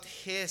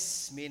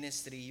his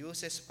ministry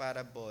uses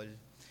parable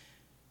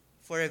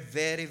for a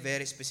very,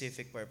 very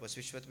specific purpose,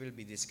 which what we'll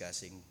be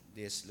discussing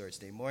this Lord's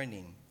Day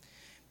morning.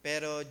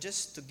 Pero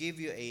just to give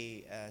you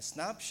a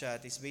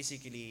snapshot, is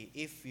basically,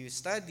 if you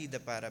study the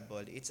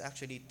parable, it's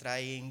actually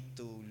trying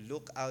to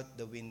look out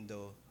the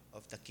window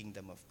of the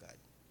kingdom of God.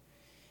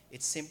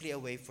 It's simply a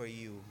way for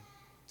you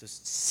to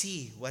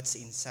see what's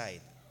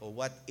inside or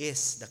what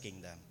is the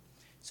kingdom.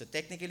 So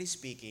technically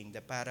speaking, the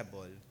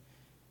parable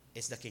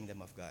is the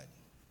kingdom of God.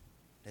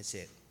 That's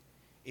it.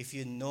 If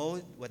you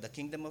know what the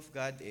kingdom of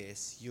God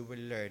is, you will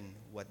learn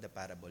what the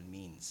parable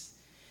means.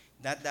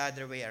 Not the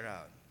other way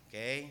around.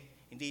 Okay?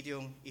 Hindi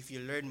yung if you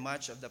learn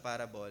much of the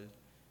parable,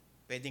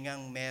 pwede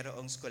ngang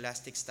merong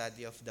scholastic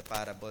study of the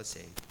parables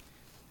eh.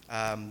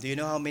 Do you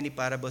know how many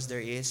parables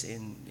there is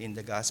in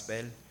the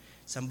gospel?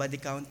 Somebody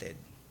counted.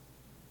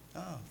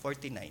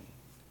 49.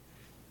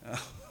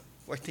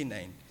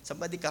 49.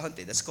 Somebody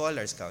counted. The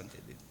scholars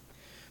counted it.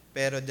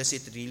 Pero does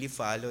it really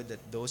follow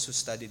that those who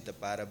studied the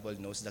parable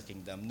knows the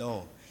kingdom?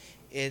 No.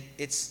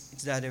 It's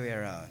the other way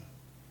around.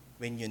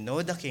 When you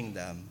know the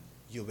kingdom,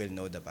 you will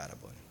know the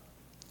parable.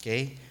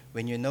 Okay?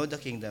 When you know the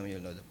kingdom,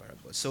 you'll know the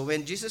parable. So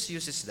when Jesus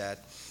uses that,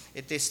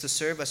 it is to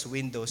serve as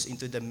windows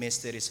into the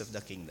mysteries of the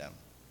kingdom.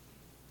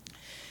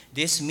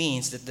 This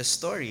means that the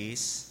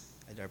stories,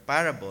 or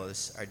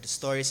parables, are the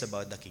stories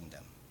about the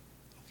kingdom.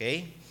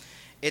 Okay?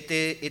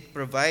 It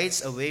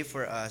provides a way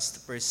for us to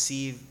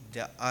perceive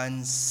the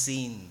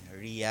unseen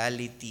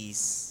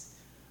realities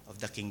of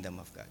the kingdom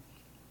of God.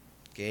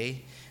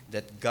 Okay?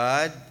 That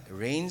God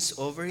reigns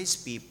over his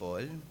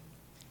people,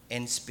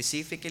 and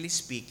specifically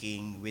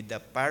speaking, with the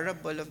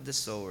parable of the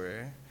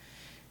sower,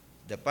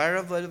 the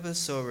parable of the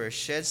sower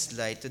sheds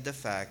light to the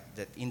fact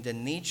that in the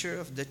nature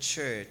of the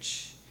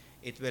church,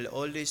 it will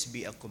always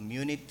be a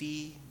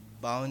community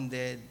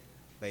bounded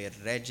by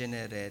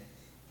regenerate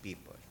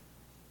people.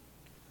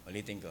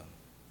 Ulitin ko.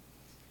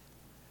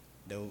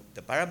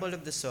 The parable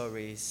of the sower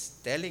is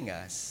telling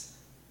us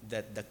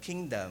that the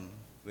kingdom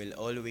will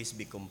always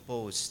be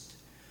composed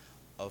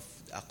of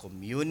a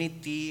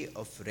community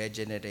of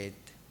regenerate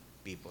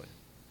people.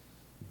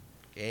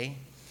 Okay?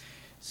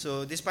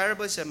 So this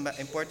parable is an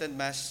important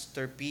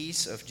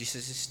masterpiece of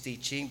Jesus'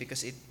 teaching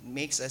because it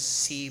makes us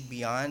see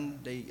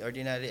beyond the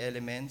ordinary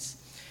elements.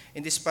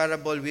 In this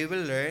parable, we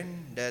will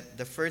learn that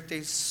the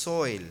fertile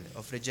soil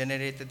of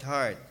regenerated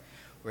heart,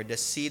 where the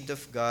seed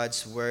of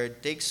God's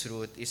word takes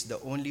root, is the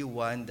only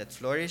one that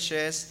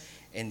flourishes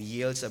and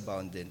yields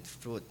abundant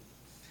fruit.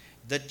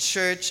 The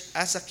church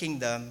as a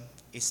kingdom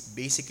is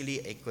basically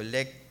a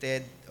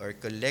collective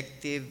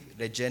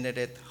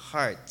regenerate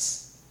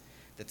hearts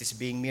that is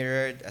being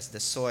mirrored as the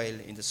soil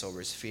in the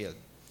sower's field.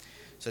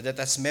 So that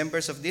as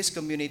members of this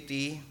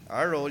community,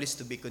 our role is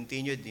to be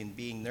continued in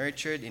being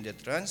nurtured in the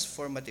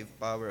transformative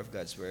power of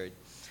God's word,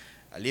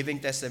 a living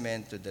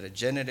testament to the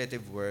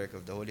regenerative work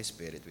of the Holy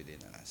Spirit within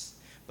us.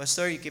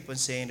 Pastor, you keep on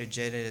saying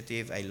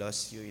regenerative. I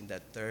lost you in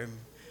that term.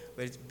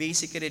 Well,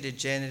 basically,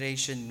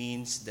 regeneration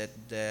means that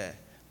the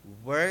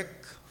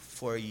work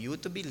for you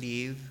to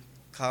believe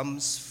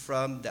comes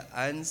from the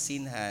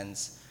unseen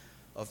hands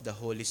of the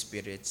Holy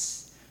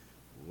Spirit's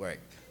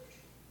work.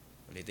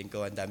 Ulitin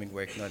ko, ang daming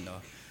work nun, no?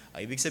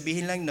 Ang ibig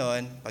sabihin lang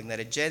nun, pag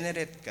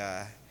na-regenerate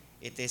ka,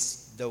 it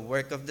is the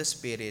work of the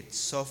Spirit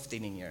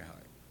softening your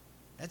heart.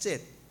 That's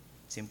it.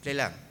 Simple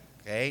lang.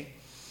 Okay?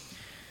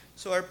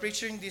 So our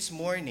preaching this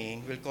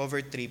morning will cover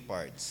 3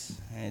 parts.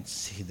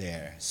 It's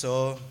there.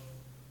 So,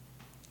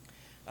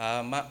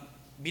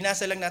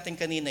 binasa lang natin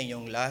kanina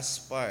yung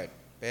last part,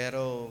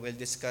 pero we'll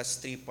discuss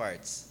 3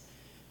 parts.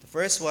 The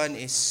first one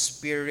is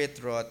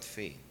Spirit-wrought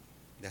faith.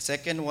 The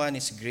second one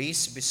is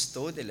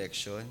grace-bestowed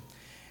election.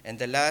 And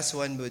the last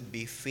one would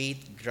be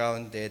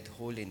faith-grounded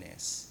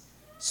holiness.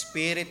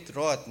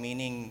 Spirit-wrought,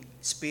 meaning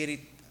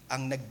Spirit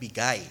ang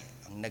nagbigay,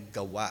 ang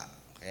naggawa.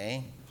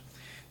 Okay?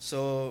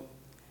 So,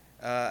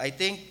 I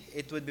think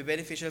it would be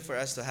beneficial for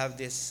us to have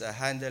this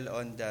handle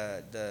on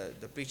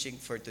the preaching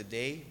for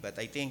today. But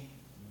I think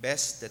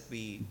best that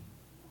we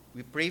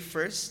pray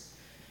first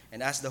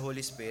and ask the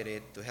Holy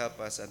Spirit to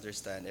help us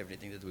understand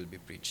everything that will be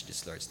preached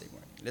this Lord's Day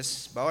morning.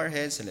 Let's bow our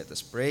heads and let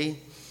us pray.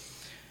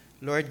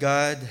 Lord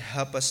God,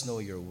 help us know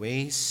your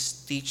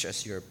ways. Teach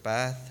us your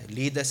path.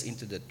 Lead us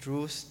into the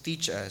truth.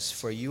 Teach us,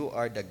 for you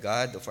are the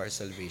God of our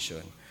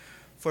salvation.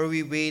 For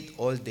we wait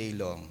all day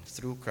long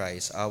through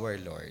Christ our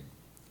Lord.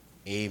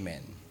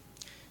 Amen.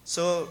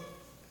 So,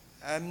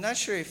 I'm not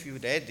sure if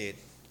you read it,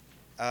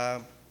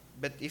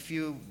 but if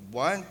you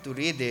want to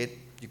read it,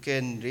 you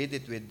can read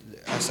it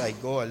as I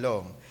go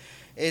along.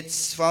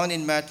 It's found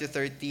in Matthew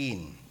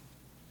 13.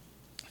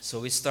 So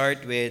we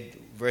start with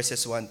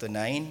verses 1 to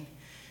 9.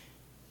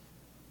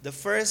 The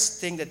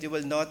first thing that you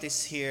will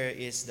notice here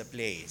is the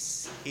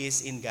place. He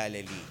is in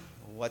Galilee.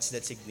 What's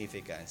that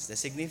significance? The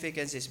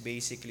significance is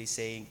basically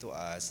saying to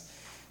us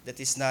that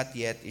it's not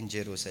yet in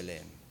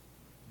Jerusalem,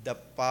 the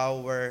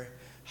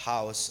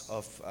powerhouse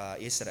of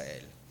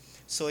Israel.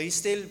 So he's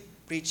still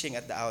preaching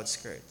at the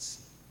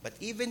outskirts. But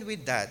even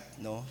with that,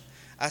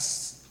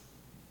 as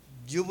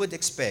you would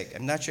expect,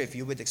 I'm not sure if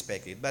you would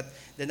expect it, but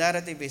the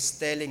narrative is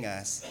telling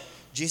us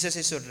Jesus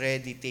is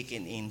already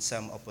taken in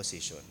some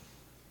opposition.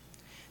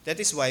 That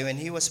is why when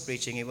he was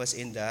preaching, he was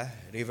in the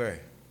river.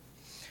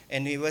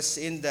 And he was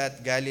in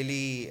that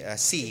Galilee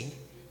sea,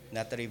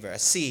 not a river, a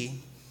sea,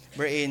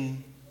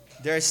 wherein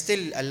there are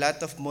still a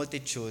lot of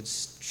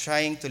multitudes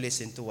trying to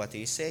listen to what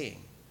he is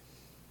saying.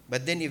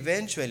 But then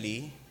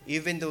eventually,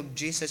 even though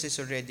Jesus is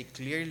already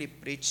clearly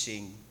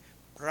preaching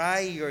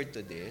prior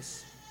to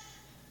this,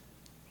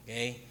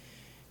 okay,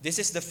 this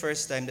is the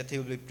first time that he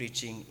will be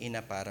preaching in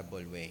a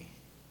parable way.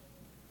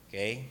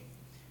 Okay?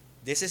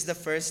 This is the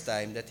first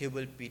time that he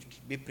will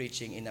be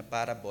preaching in a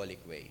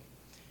parabolic way.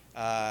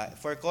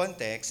 For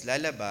context,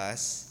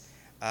 lalabas,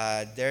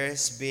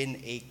 there's been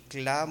a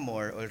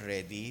clamor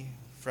already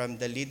from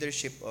the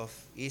leadership of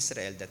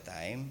Israel at the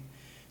time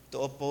to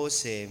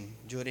oppose him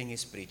during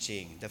his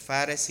preaching. The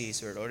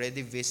Pharisees were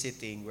already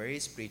visiting where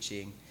he's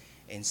preaching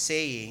and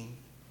saying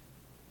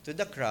to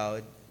the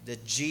crowd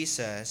that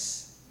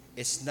Jesus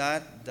is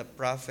not the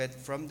prophet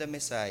from the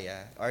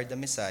Messiah, or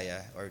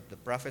the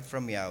prophet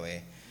from Yahweh,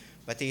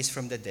 but he is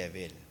from the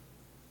devil.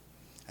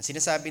 Ang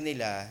sinasabi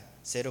nila,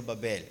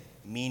 Zerubbabel,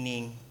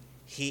 meaning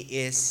he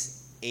is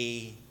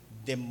a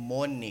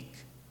demonic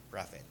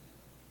prophet.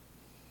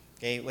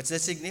 Okay, what's the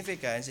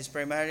significance is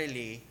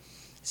primarily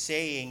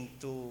saying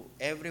to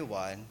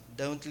everyone,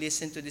 don't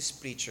listen to this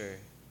preacher,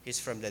 he's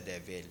from the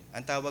devil.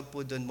 Ang tawag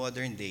po doon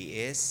modern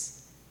day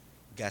is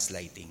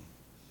gaslighting.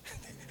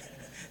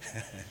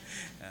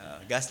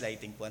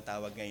 Gaslighting po ang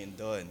tawag ngayon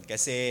doon.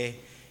 Kasi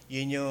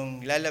yun yung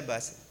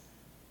lalabas,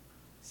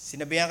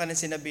 sinabihan ka ng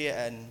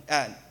sinabihan,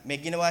 may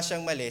ginawa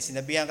siyang mali,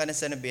 sinabihan ka ng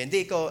sinabihan,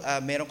 hindi, ikaw,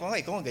 meron ko nga,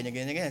 ikaw nga,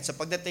 ganyan. Sa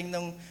pagdating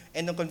ng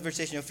end ng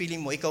conversation, yung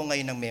feeling mo, ikaw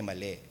ngayon ang may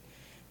mali.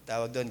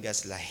 Tawag doon,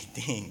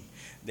 gaslighting.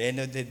 The end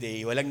of the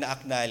day, walang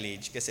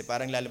na-acknowledge kasi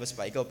parang lalabas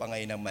pa, ikaw pa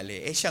ngayon ang mali.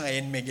 Siya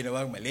ngayon may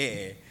ginawang mali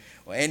eh.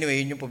 Well, anyway,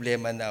 yun yung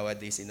problema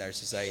nowadays in our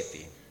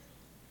society.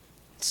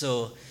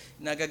 So,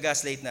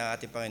 nagagaslight na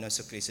ating Panginoon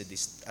sa Kristo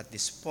at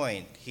this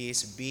point. He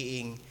is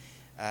being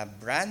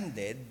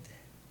branded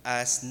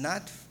as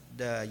not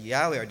the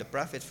Yahweh or the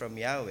prophet from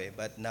Yahweh,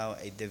 but now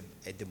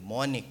a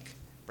demonic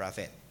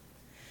prophet.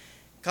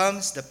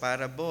 Comes the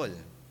parable.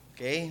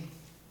 Okay?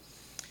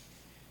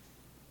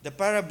 The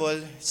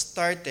parable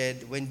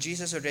started when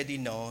Jesus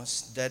already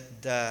knows that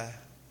the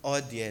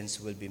audience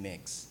will be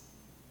mixed.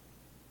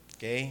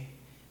 Okay?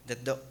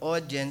 That the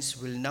audience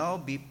will now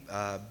be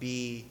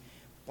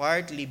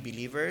partly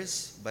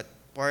believers, but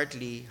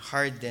partly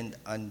hardened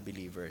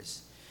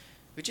unbelievers.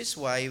 Which is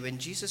why when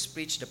Jesus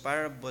preached the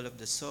parable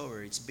of the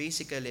sower, it's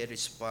basically a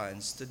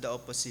response to the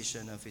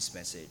opposition of his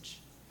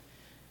message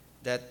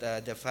that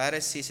the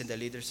Pharisees and the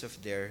leaders of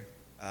their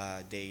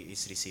day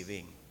is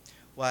receiving.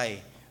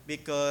 Why?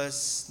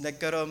 Because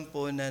nagkaroon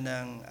po na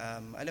ng,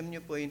 alam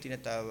niyo po yung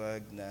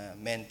tinatawag na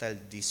mental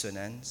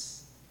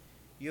dissonance.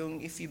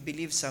 Yung if you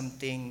believe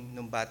something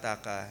nung bata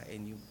ka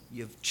and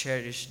you've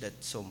cherished that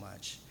so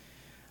much.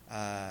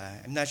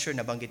 I'm not sure,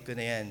 nabanggit ko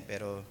na yan,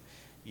 pero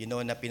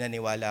na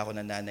pinaniwala ako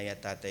ng nanay at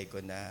tatay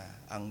ko na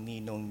ang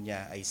ninong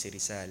niya ay si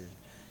Rizal.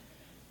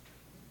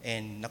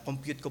 And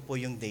na-compute ko po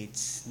yung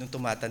dates nung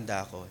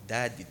tumatanda ako.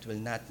 Dad, it will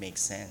not make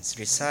sense.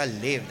 Rizal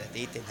lived at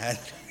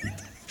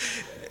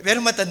 1800. Pero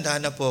matanda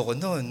na po ako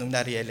noon, nung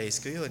na-realize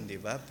ko yun, di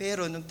ba?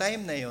 Pero nung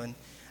time na yun,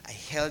 I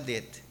held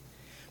it.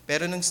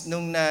 Pero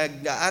nung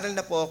nag-aaral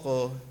na po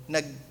ako,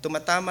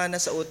 tumatama na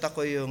sa utak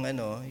ko yung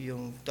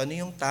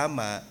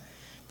tama.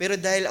 Pero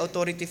dahil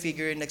authority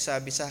figure yung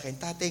nagsabi sa akin,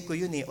 tatay ko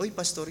yun eh. Oy,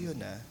 pastor yun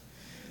ah.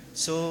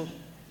 So,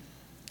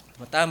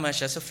 tumatama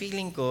siya. So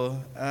feeling ko,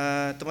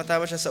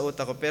 tumatama siya sa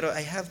utak ko, pero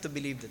I have to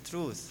believe the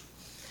truth.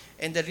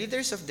 And the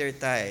leaders of their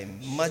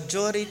time,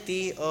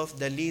 majority of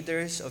the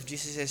leaders of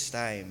Jesus'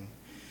 time,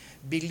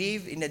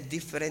 believe in a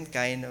different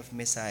kind of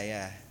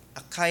Messiah.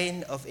 A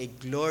kind of a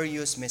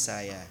glorious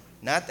Messiah.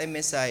 Not a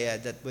Messiah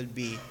that will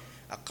be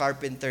a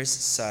carpenter's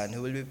son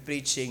who will be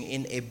preaching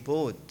in a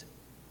boat.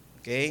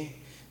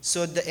 Okay?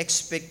 So the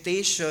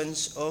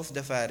expectations of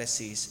the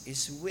Pharisees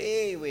is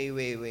way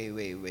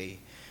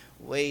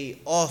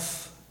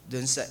off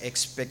dun sa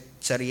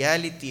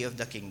reality of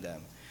the kingdom.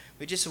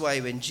 Which is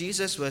why when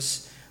Jesus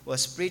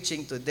was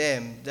preaching to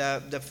them,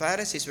 the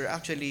Pharisees were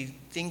actually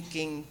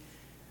thinking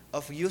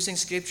of using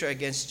scripture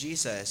against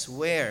Jesus,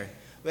 where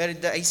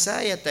the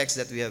Isaiah text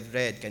that we have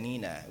read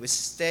kanina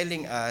was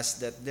telling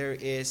us that there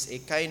is a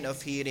kind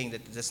of hearing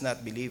that does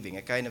not believing,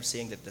 a kind of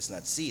seeing that does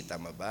not see.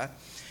 Tama ba?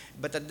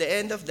 But at the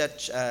end of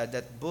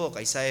that book,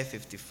 Isaiah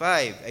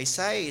 55,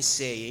 Isaiah is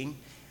saying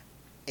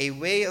a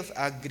way of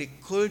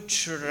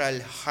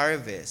agricultural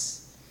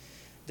harvest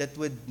that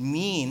would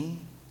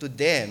mean to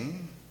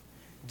them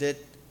that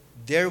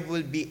there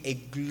will be a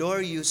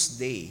glorious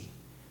day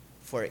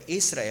for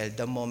Israel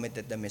the moment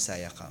that the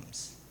Messiah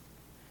comes.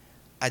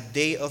 A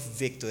day of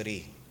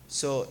victory.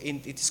 So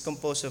it is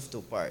composed of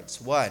two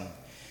parts. One,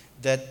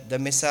 that the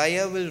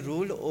Messiah will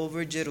rule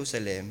over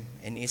Jerusalem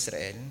and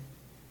Israel.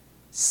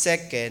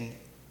 Second,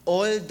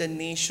 all the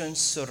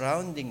nations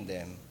surrounding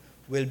them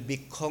will be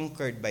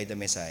conquered by the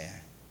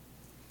Messiah.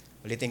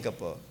 Ulitin ko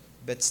po.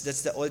 That's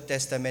the Old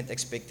Testament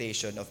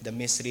expectation of the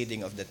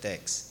misreading of the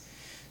text.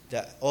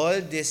 All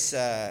these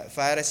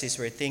Pharisees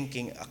were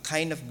thinking a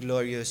kind of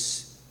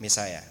glorious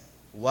Messiah.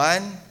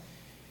 One,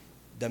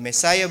 the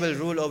Messiah will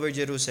rule over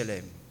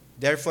Jerusalem.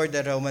 Therefore,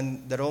 the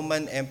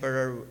Roman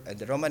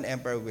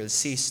emperor will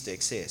cease to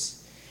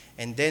exist,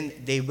 and then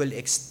they will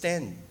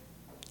extend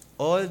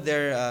all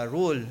their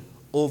rule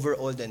over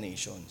all the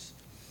nations.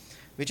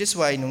 Which is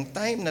why, nung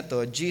time na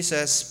to,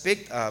 Jesus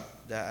picked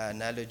up the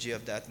analogy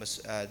of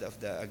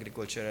the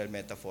agricultural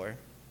metaphor,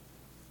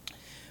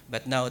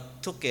 but now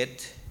took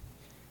it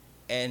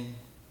and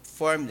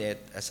formed it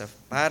as a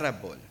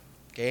parable.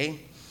 Okay?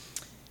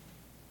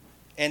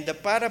 And the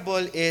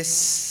parable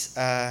is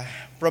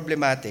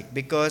problematic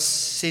because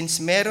since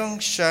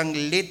merong siyang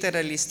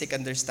literalistic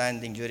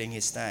understanding during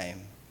his time,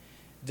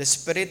 the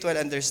spiritual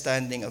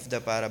understanding of the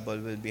parable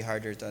will be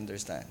harder to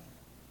understand.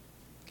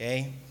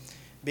 Okay?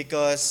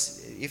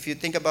 Because if you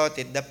think about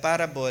it, the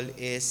parable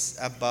is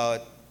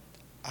about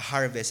a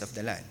harvest of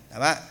the land.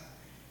 Tama?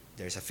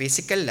 There's a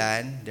physical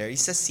land, there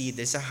is a seed,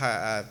 there's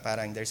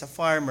a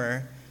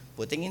farmer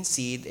putting in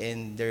seed,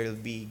 and there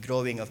will be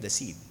growing of the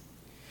seed.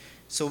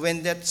 So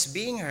when that's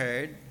being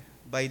heard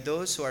by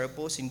those who are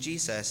opposing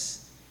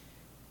Jesus,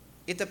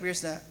 it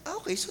appears na,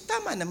 okay, so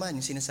tama naman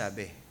yung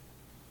sinasabi.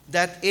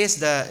 That is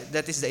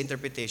the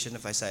interpretation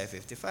of Isaiah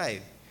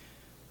 55.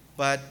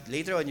 But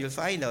later on, you'll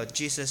find out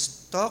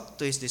Jesus talked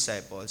to his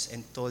disciples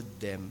and told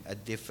them a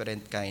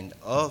different kind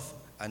of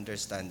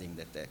understanding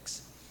the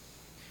text.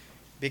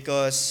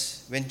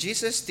 Because when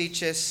Jesus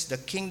teaches the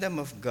kingdom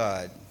of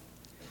God,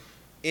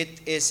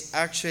 it is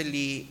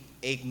actually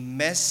a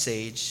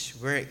message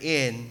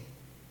wherein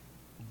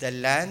the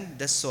land,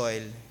 the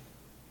soil,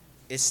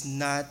 is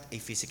not a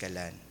physical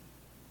land.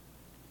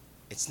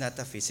 It's not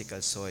a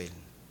physical soil.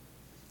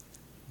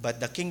 But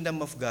the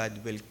kingdom of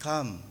God will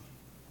come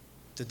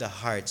to the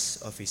hearts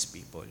of His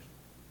people.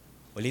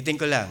 Ulitin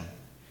ko lang,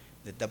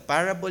 that the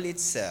parable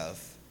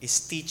itself is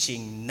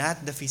teaching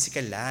not the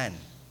physical land.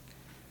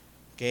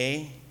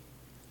 Okay?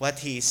 What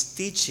he is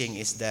teaching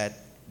is that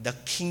the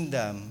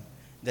kingdom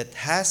that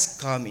has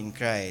come in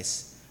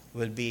Christ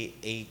will be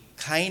a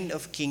kind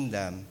of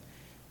kingdom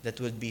that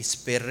will be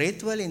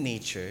spiritual in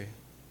nature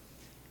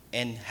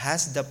and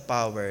has the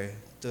power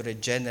to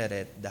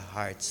regenerate the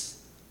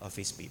hearts of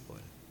His people.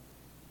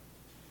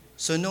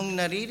 So nung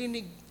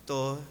naririnig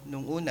to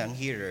nung unang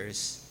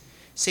hearers,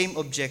 same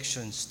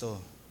objections to.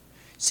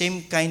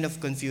 Same kind of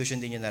confusion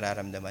din yung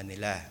nararamdaman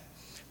nila.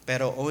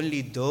 Pero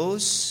only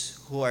those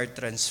who are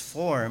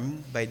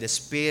transformed by the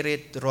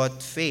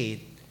Spirit-wrought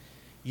faith,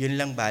 yun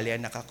lang bali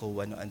ang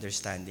nakakuha ng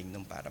understanding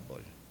ng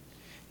parable.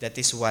 That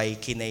is why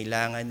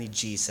kinailangan ni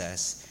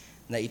Jesus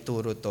na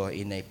ituro to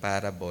in a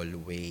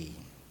parable way.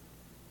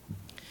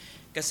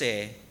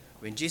 Kasi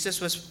when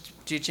Jesus was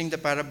teaching the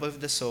parable of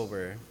the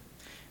sower,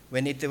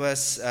 when it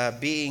was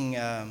being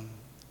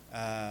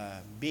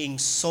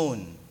sown,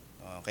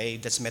 okay,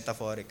 that's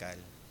metaphorical,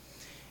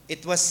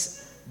 it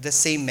was the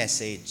same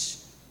message.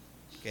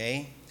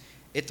 Okay?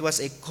 It was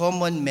a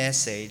common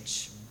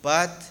message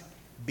but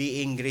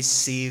being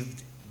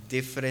received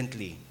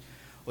differently.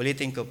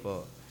 Ulitin ko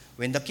po.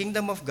 When the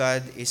kingdom of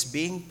God is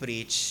being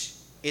preached,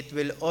 it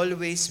will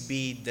always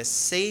be the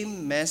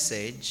same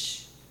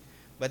message,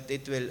 but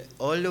it will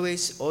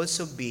always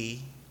also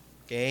be,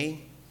 okay,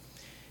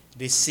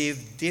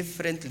 received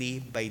differently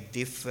by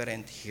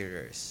different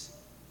hearers.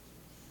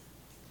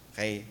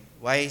 Okay?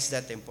 Why is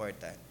that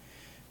important?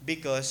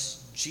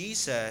 Because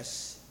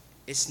Jesus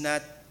is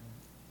not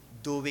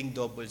doing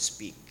double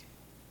speak.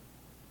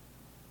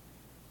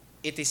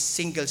 It is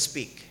single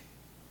speak,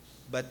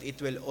 but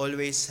it will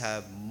always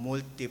have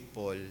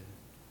multiple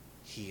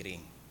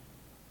hearing.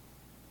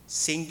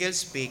 Single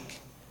speak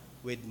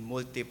with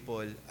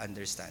multiple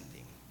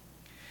understanding.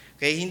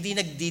 Okay, hindi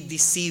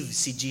nagdi-deceive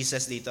si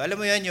Jesus dito. Alam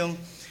mo yan, yung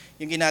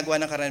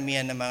ginagawa ng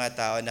karamihan ng mga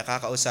tao,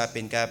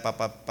 nakakausapin ka,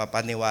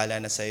 papaniwala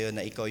na sa'yo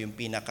na ikaw yung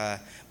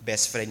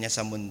pinaka-best friend niya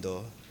sa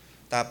mundo.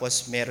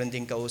 Tapos meron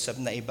din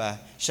kausap na iba,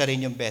 siya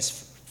rin yung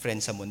best friend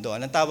sa mundo.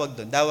 Anong tawag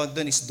doon? Tawag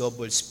doon is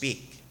double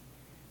speak.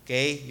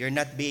 Okay? You're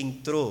not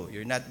being true.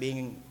 You're not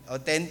being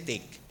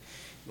authentic.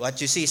 What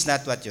you see is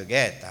not what you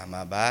get.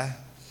 Tama ba?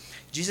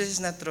 Jesus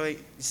is not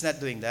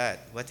doing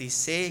that. What He's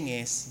saying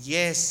is,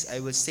 yes, I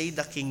will say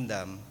the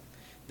kingdom,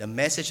 the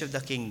message of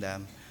the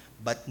kingdom,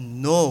 but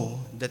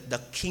know that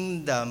the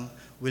kingdom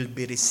will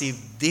be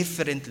received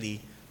differently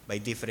by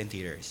different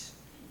hearers.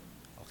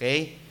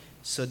 Okay?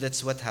 So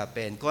that's what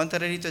happened.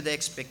 Contrary to the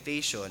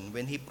expectation,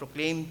 when He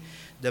proclaimed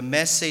the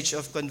message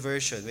of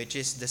conversion, which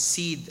is the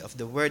seed of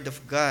the Word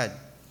of God,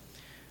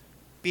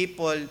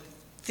 people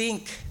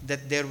think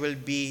that there will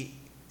be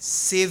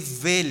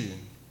civil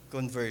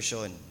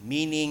conversion,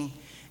 meaning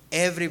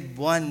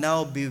everyone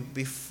now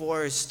be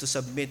forced to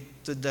submit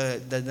to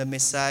the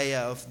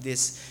Messiah of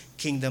this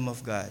kingdom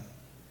of God.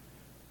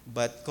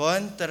 But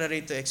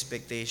contrary to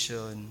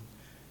expectation,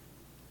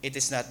 it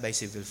is not by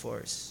civil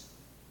force.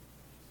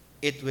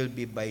 It will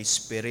be by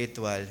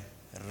spiritual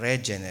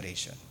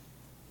regeneration.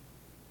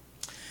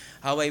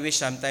 How I wish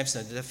sometimes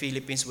no, the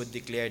Philippines would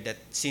declare that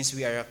since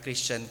we are a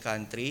Christian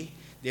country,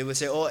 they would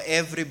say, oh,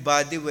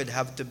 everybody would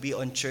have to be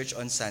on church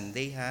on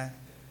Sunday, ha?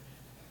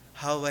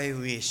 How I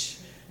wish.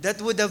 That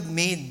would have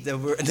made the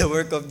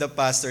work of the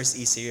pastors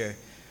easier.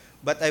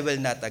 But I will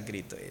not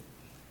agree to it.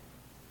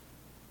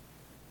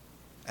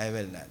 I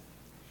will not.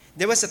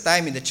 There was a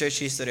time in the church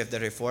history of the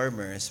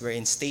Reformers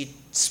wherein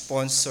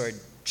state-sponsored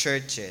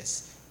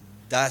churches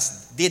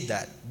did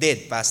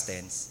past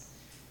tense.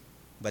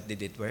 But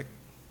did it work?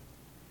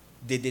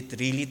 Did it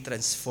really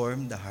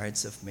transform the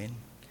hearts of men?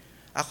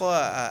 Ako,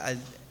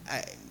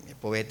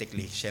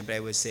 poetically, syempre I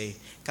would say,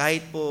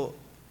 kahit po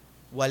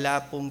wala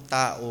pong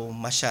tao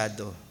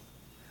masyado,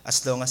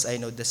 as long as I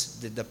know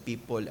the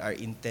people are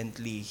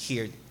intently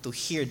here to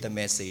hear the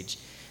message,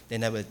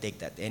 then I will take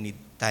that any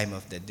time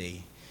of the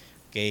day.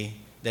 Okay?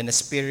 Then a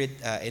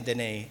spirit, and then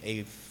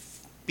a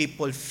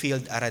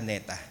people-filled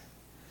araneta.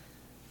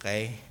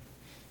 Okay?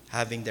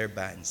 Having their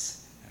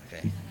bands.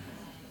 Okay?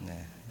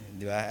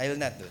 Di ba? I will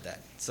not do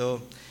that.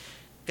 So,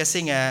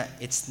 kasi nga,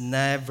 it's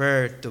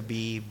never to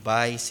be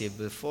by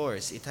civil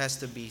force. It has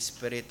to be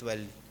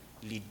spiritually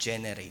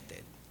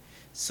generated.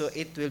 So,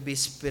 it will be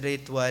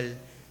spiritual,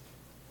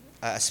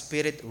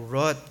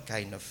 spirit-wrought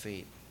kind of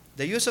faith.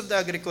 The use of the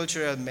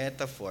agricultural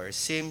metaphor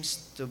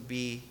seems to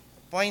be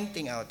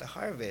pointing out a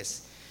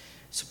harvest.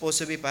 Supposed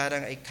to be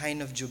parang a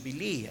kind of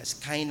jubilee, a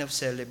kind of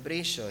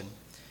celebration.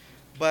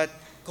 But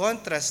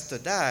contrast to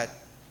that,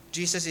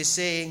 Jesus is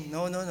saying,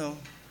 no.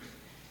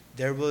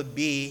 There will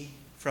be,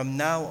 from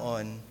now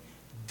on,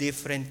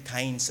 different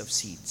kinds of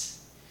seeds.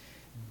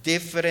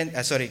 Different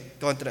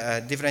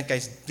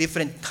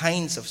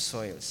kinds of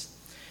soils.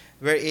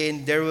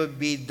 Wherein there will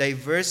be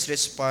diverse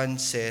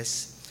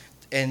responses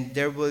and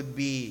there will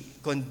be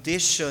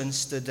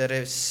conditions to the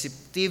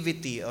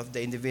receptivity of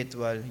the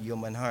individual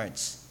human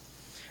hearts.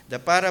 The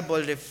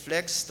parable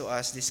reflects to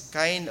us this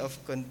kind of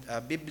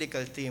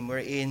biblical theme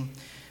wherein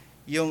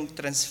yung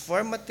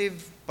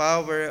transformative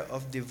power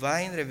of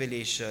divine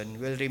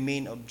revelation will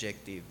remain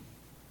objective.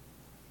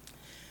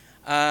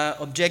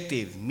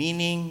 Objective,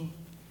 meaning,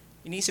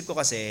 iniisip ko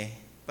kasi,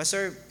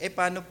 Pastor,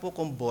 paano po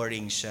kung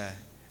boring siya?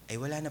 Ay,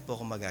 wala na po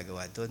akong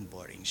magagawa doon,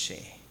 boring siya.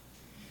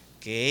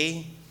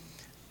 Okay?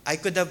 I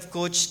could have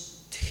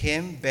coached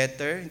him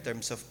better in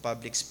terms of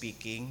public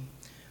speaking,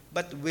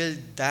 but will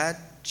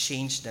that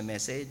change the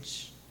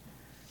message?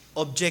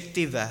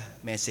 Objective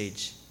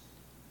message.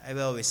 I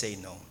will always say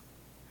no.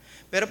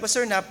 Pero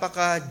Pastor,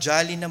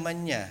 napaka-jolly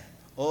naman niya.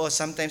 Oo,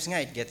 sometimes nga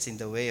it gets in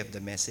the way of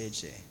the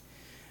message.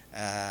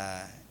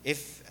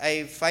 If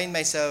I find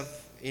myself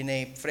in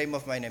a frame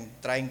of mind, I'm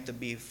trying to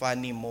be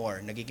funny more,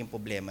 nagiging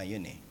problema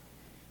yun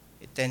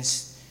It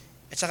tends,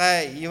 at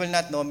saka you will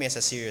not know me as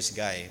a serious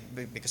guy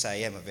because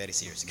I am a very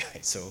serious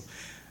guy. So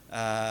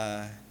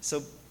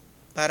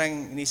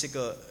parang inisip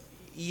ko,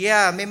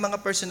 yeah, may mga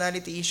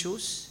personality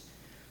issues,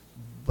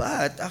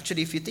 but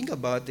actually if you think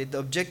about it, the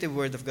objective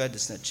word of God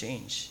does not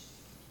change.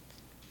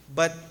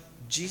 But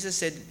Jesus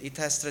said it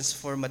has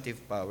transformative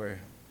power.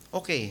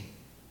 Okay,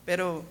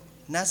 pero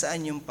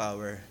nasaan yung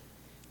power?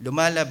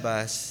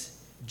 Lumalabas,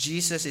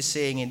 Jesus is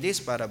saying in this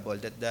parable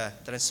that the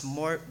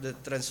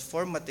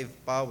transformative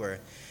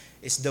power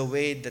is the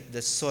way that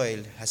the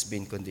soil has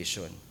been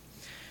conditioned.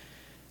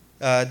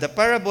 The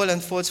parable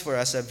unfolds for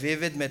us a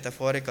vivid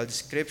metaphorical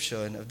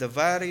description of the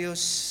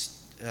various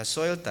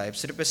soil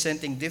types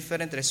representing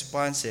different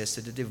responses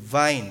to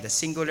the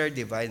singular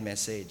divine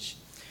message.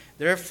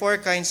 There are 4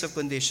 kinds of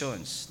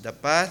conditions: the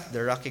path,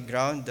 the rocky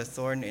ground, the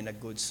thorn, and a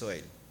good soil.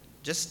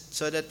 Just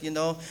so that you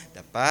know,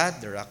 the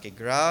path, the rocky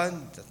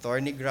ground, the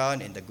thorny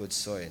ground, and the good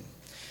soil.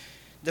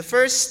 The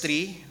first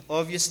 3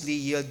 obviously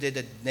yielded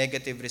a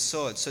negative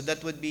result. So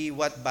that would be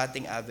what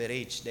batting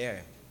average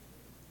there.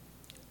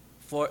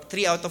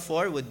 3 out of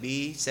 4 would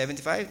be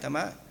 75,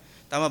 tama?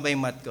 Tama ba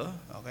yung math ko?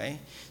 Okay.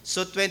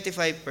 So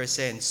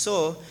 25%.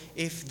 So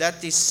if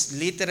that is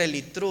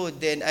literally true,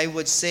 then I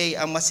would say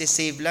ang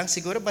masisave lang,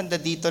 siguro banda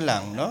dito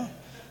lang, no?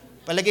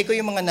 Palagay ko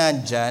yung mga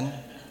nandyan,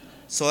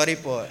 sorry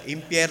po,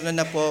 impyerno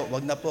na po,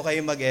 wag na po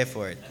kayo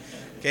mag-effort.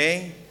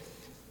 Okay?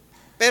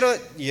 Pero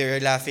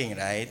you're laughing,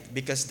 right?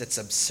 Because that's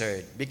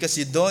absurd. Because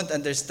you don't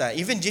understand.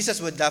 Even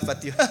Jesus would laugh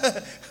at you.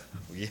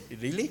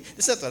 Really?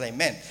 That's not what I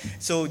meant.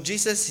 So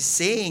Jesus is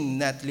saying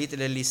not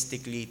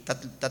literalistically,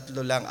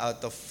 tatlo lang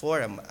out of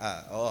 4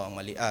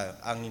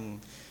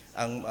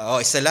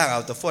 isa lang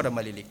out of 4 ang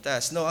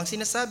maliligtas. No, ang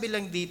sinasabi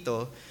lang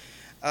dito,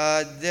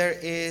 there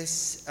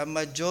is a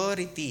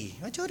majority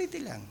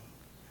lang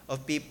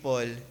of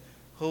people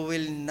who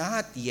will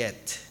not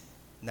yet,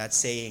 not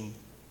saying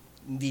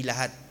hindi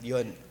lahat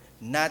yon,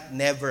 not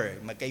never,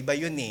 magkaiba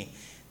yun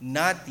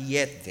not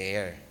yet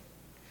there.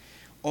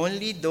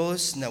 Only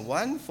those na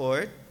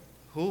 1/4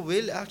 who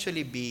will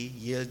actually be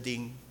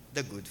yielding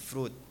the good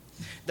fruit.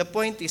 The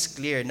point is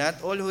clear. Not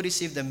all who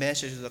receive the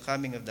message of the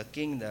coming of the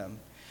kingdom,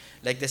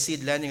 like the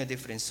seed landing on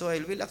different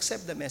soil, will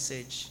accept the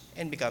message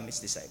and become its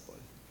disciple.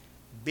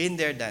 Been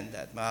there, done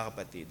that, mga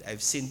kapatid.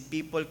 I've seen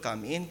people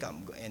come and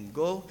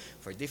go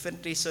for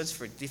different reasons,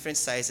 for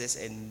different sizes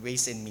and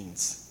ways and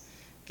means.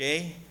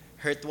 Okay?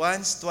 Hurt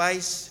once,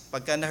 twice,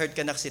 pagka na-hurt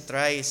ka na si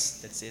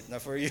thrice, that's it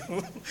na for you.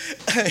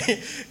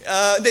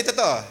 Hindi,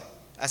 totoo.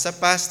 As a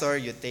pastor,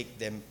 you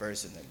take them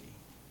personally.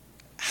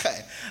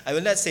 I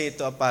will not say it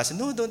to a pastor,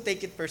 no, don't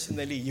take it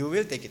personally. You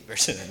will take it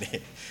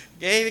personally.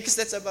 Okay? Because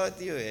that's about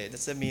you eh.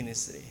 That's the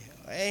ministry.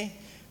 Okay?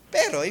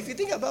 Pero if you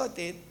think about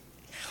it,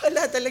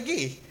 wala talaga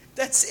eh.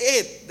 That's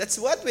it. That's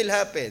what will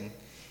happen.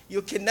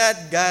 You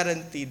cannot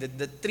guarantee that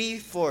the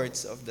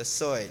 3/4 of the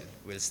soil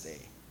will stay.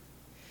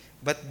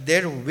 But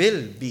there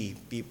will be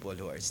people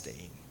who are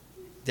staying.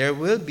 There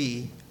will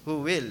be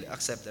who will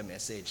accept the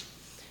message.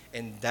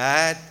 And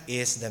that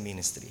is the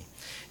ministry.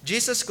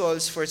 Jesus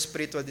calls for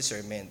spiritual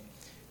discernment.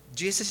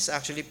 Jesus is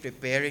actually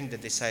preparing the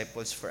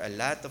disciples for a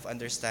lot of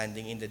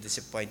understanding in the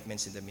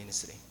disappointments in the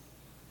ministry.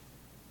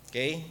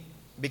 Okay?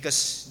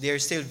 Because they're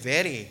still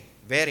very,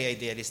 very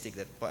idealistic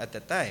at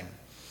the time.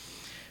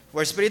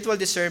 For spiritual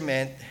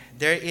discernment,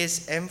 there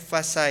is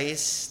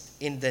emphasized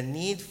in the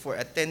need for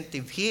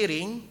attentive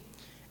hearing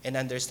and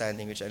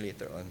understanding, which I'll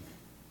later on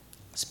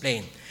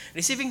explain.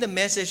 Receiving the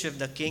message of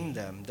the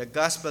kingdom, the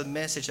gospel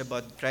message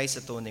about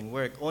Christ's atoning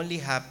work, only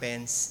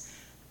happens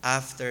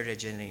after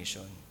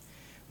regeneration.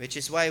 Which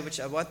is why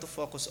I want to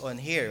focus on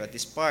here at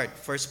this part.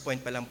 First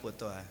point pa lang po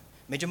ito.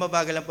 Medyo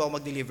mabagal lang po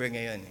ako mag-deliver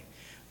ngayon.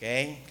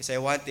 Okay? Kasi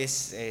I want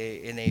this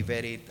in a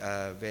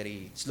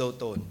very slow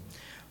tone.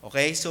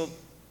 Okay? So,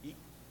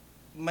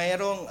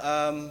 mayroong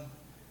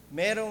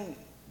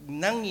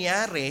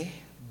nangyari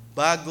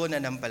bago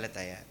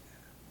nanampalataya.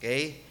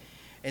 Okay?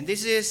 And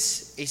this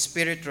is a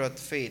spirit-wrought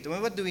faith.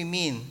 What do we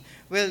mean?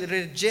 Well,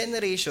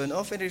 regeneration,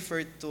 often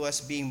referred to as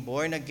being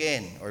born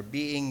again or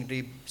being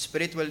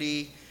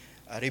spiritually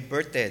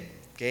rebirthed,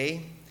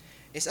 okay,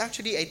 is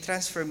actually a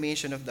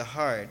transformation of the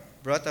heart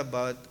brought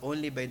about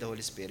only by the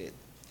Holy Spirit.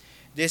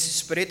 This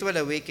spiritual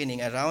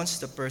awakening aroused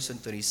the person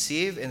to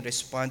receive and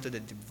respond to the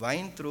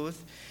divine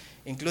truth,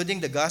 including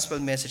the gospel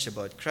message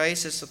about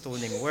Christ's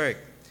atoning work.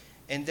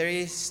 And there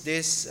is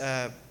this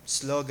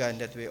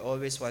slogan that we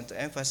always want to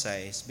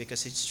emphasize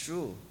because it's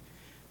true.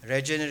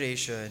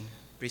 Regeneration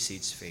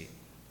precedes faith.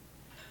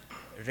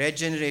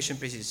 Regeneration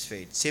precedes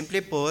faith. Simply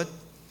put,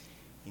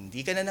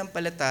 hindi ka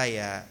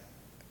nanampalataya,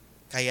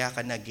 kaya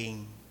ka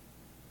naging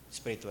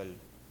spiritual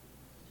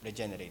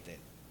regenerated.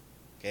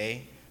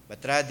 Okay?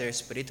 But rather,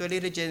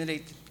 spiritually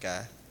regenerated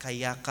ka,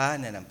 kaya ka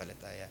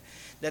nanampalataya.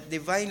 That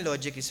divine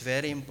logic is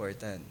very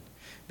important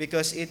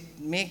because it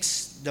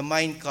makes the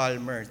mind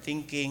calmer,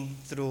 thinking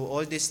through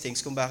all these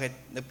things kung bakit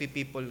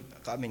people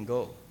come and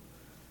go.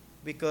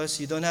 Because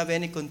you don't have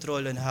any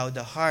control on how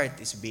the heart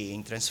is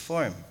being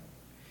transformed.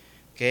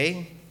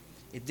 Okay?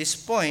 At this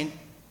point,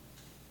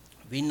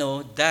 we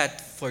know that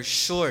for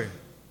sure.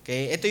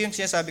 Okay? Ito yung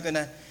sinasabi ko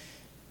na,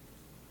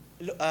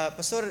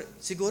 Pastor,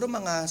 siguro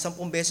mga 10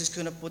 beses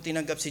ko na po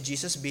tinanggap si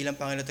Jesus bilang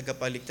Panginoon at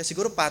Tagapagligtas.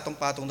 Siguro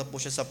patong-patong na po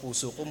siya sa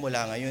puso ko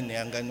mula ngayon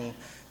hanggang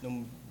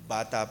nung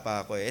bata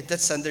pa ako.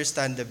 That's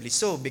understandably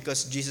so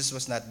because Jesus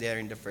was not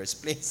there in the first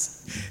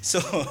place.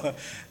 So,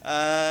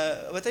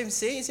 what I'm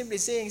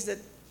simply saying is that,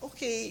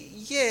 okay,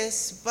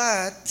 yes,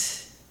 but,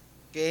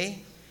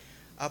 okay,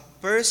 a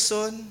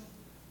person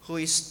who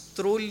is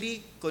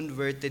truly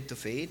converted to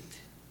faith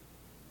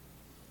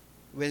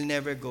will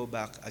never go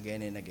back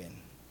again and again,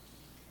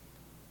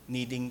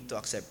 needing to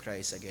accept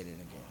Christ again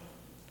and again.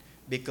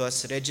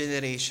 Because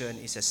regeneration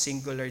is a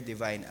singular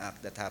divine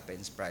act that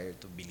happens prior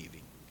to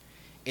believing.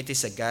 It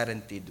is a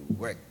guaranteed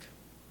work.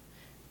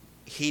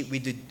 We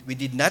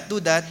did not do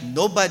that.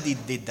 Nobody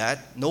did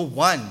that. No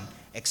one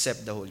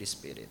except the Holy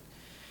Spirit.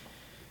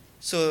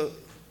 So,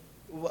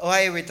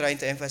 why are we trying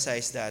to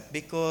emphasize that?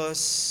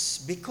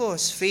 Because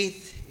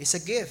faith is a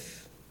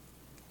gift.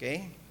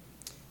 Okay?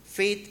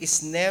 Faith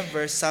is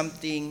never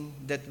something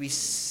that we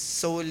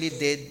solely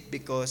did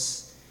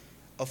because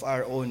of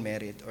our own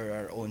merit or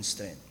our own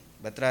strength,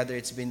 but rather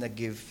it's been a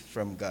gift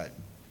from God.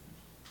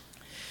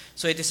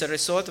 So it is a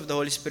result of the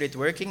Holy Spirit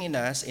working in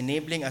us,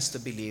 enabling us to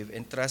believe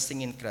and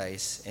trusting in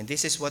Christ. And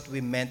this is what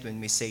we meant when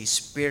we say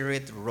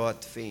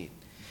spirit-wrought faith.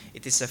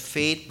 It is a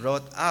faith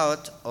brought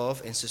out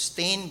of and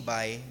sustained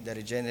by the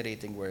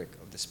regenerating work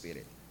of the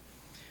Spirit.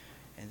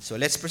 And so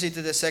let's proceed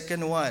to the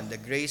second one, the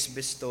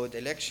grace-bestowed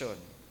election.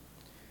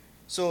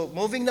 So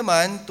moving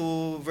naman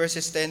to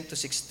verses 10 to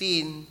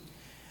 16,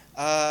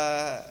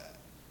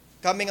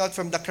 coming out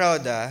from the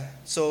crowd,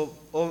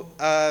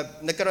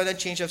 nagkaroon ng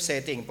change of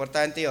setting.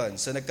 Importante yon.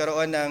 So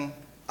nagkaroon ng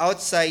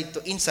outside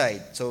to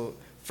inside. So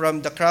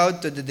from the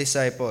crowd to the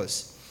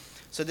disciples.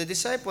 So the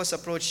disciples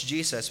approached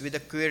Jesus with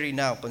a query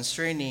now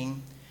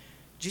concerning,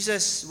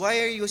 Jesus, why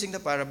are you using the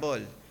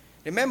parable?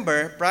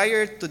 Remember,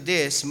 prior to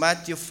this,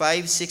 Matthew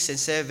 5, 6, and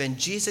 7,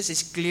 Jesus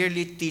is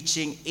clearly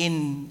teaching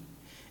in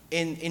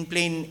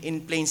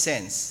plain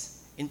sense,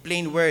 in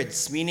plain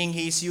words, meaning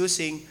he's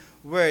using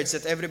words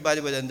that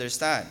everybody would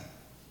understand.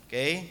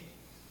 Okay?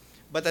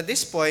 But at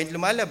this point,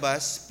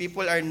 lumalabas,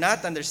 people are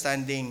not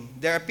understanding.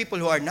 There are people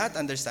who are not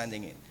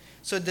understanding it.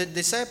 So the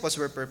disciples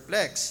were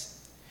perplexed.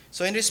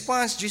 So in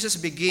response, Jesus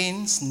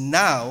begins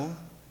now,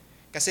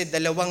 kasi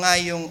dalawa nga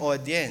yung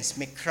audience.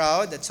 May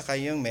crowd at saka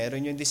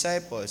meron yung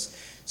disciples.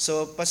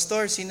 So,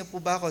 Pastor, sino po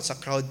ba ako? Sa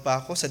crowd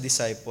pa ako? Sa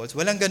disciples?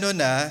 Walang ganun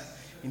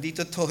Hindi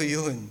totoo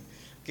yun.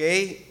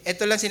 Okay?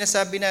 Ito lang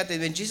sinasabi natin.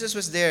 When Jesus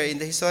was there,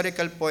 in the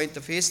historical point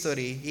of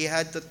history, He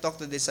had to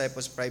talk to the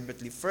disciples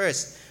privately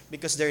first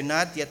because they're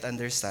not yet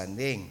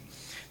understanding.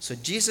 So,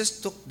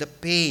 Jesus took the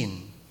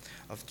pain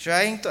of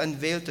trying to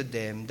unveil to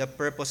them the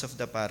purpose of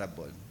the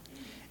parable.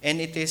 And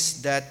it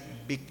is that,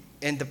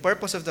 and the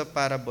purpose of the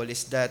parable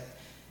is that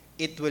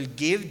it will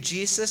give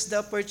Jesus the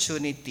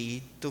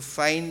opportunity to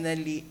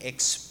finally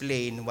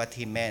explain what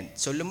He meant.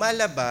 So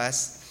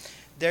lumalabas,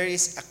 there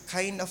is a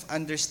kind of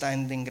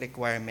understanding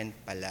requirement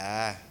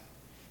pala.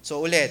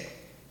 So ulit,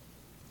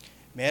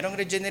 merong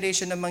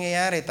regeneration na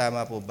mangyayari,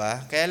 tama po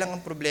ba? Kaya lang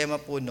ang problema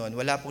po noon,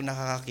 wala pong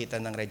nakakakita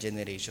ng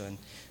regeneration.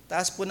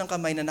 Taas po ng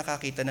kamay na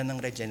nakakita na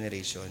ng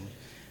regeneration.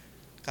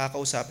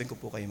 Kakausapin ko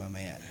po kayo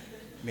mamaya.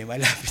 May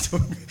malapit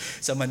po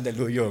sa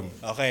Mandaluyong.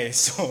 Okay,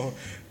 so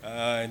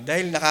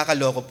dahil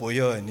nakakaloko po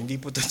yun, hindi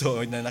po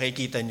totoo na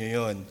nakikita nyo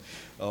yun.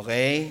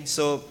 Okay,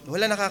 so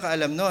wala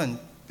nakakaalam nun.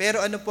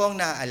 Pero ano po ang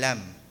naaalam?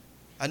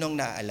 Anong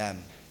naaalam?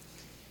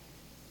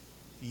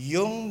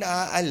 Yung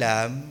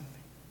naaalam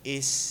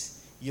is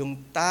yung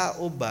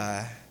tao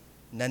ba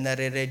na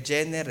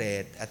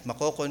nare-regenerate at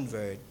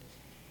mako-convert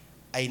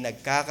ay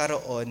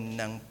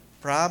nagkakaroon ng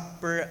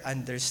proper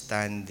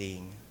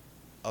understanding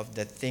of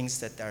the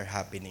things that are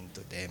happening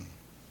to them.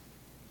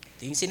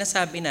 Ito yung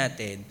sinasabi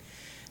natin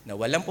na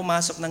walang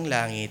pumasok ng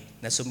langit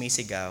na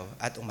sumisigaw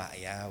at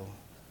umaayaw.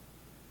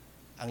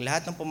 Ang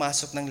lahat ng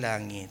pumasok ng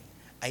langit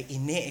ay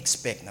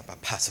ine-expect na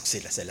papasok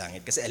sila sa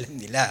langit kasi alam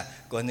nila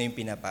kung ano yung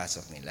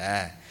pinapasok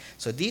nila.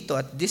 So dito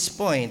at this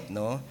point,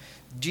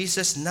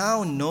 Jesus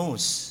now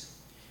knows.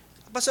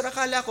 Pastor,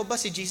 akala ko ba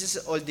si Jesus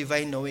is all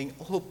divine knowing?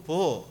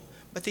 Opo,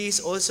 but He is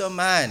also a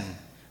man.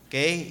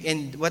 Okay?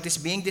 And what is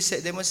being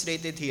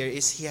demonstrated here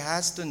is He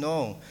has to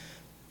know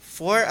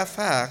for a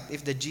fact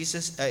if the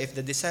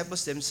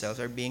disciples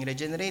themselves are being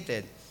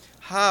regenerated.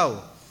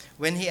 How?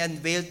 When He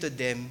unveiled to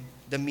them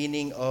the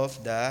meaning of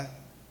the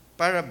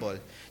parable.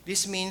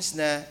 This means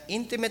na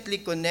intimately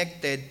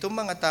connected itong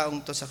mga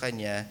taong to sa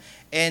Kanya,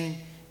 and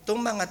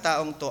itong mga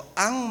taong to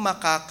ang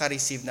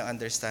makaka-receive ng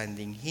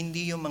understanding,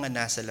 hindi yung mga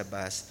nasa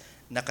labas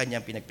na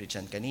Kanyang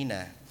pinagpreachan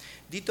kanina.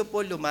 Dito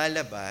po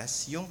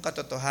lumalabas yung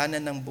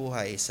katotohanan ng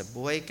buhay sa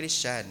buhay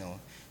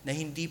Kristiyano na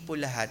hindi po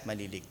lahat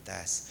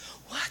maliligtas.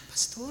 What,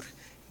 Pastor?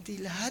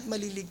 Hindi lahat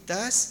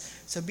maliligtas?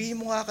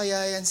 Sabihin mo nga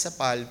kaya yan sa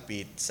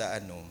pulpit, sa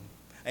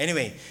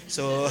Anyway,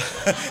 so,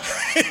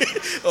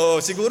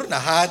 siguro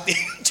nahati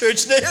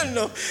church na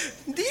yun,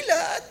 Hindi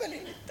lahat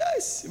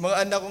maliligtas. Yung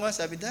mga anak ko nga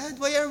sabi, Dad,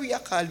 why are we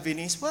a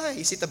Calvinist? Why?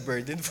 Is it a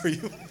burden for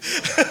you?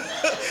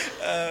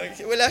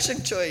 Wala siyang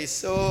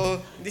choice. So,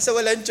 hindi sa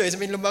walang choice.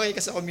 Lumaki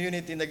ka sa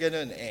community na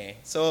ganun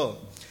So,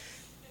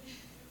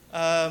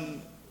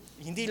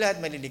 hindi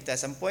lahat maliligtas.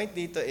 Ang point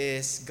dito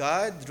is,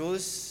 God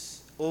rules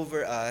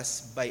over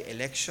us by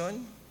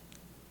election,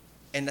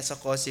 and as a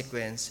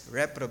consequence,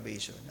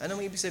 reprobation.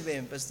 Anong ibig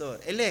sabihin, Pastor?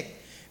 Elect.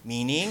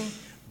 Meaning,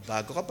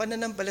 bago ka pa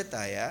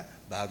nanampalataya,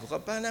 bago ka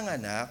pa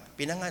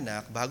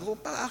pinanganak, bago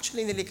ka pa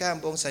actually nilikha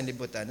ang buong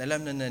sanlibutan,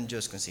 alam na ng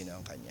Diyos kung sino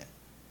ang Kanya.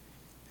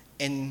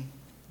 And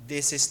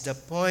this is the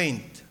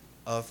point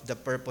of the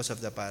purpose of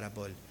the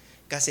parable.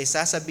 Kasi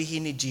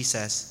sasabihin ni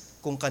Jesus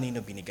kung kanino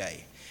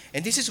binigay.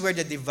 And this is where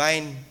the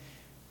divine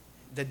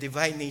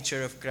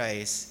nature of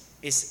Christ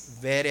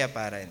is very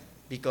apparent.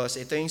 Because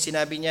ito yung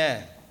sinabi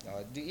niya.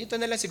 Ito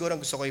na lang siguro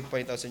ang gusto ko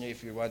i-point out sa inyo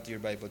if you want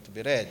your Bible to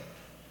be read.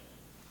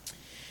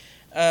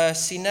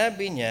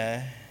 Sinabi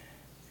niya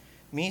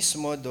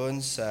mismo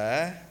doon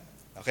sa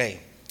 10.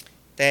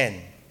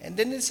 And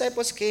then the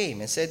disciples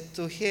came and said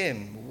to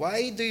Him,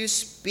 "Why do you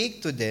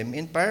speak to them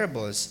in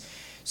parables?"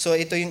 So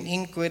ito yung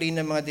inquiry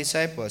ng mga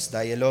disciples.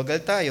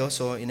 Dialogal tayo,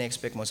 so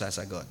ina-expect mo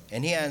sasagot.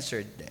 And He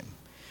answered them,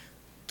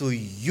 "To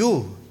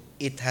you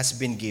it has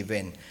been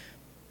given."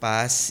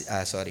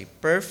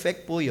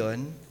 Perfect po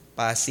yun,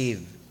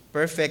 passive.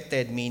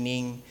 Perfected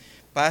meaning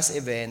past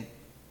event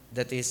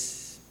that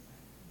is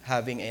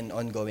having an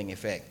ongoing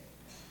effect.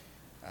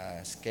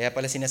 Kaya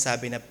pala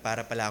sinasabi na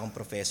para pala akong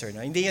professor.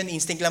 Hindi yun,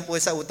 instinct lang po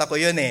sa utak ko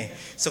yun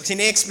So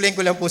sine-explain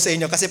ko lang po sa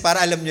inyo kasi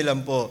para alam nyo lang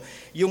po.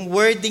 Yung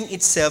wording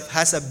itself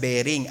has a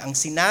bearing. Ang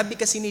sinabi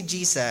kasi ni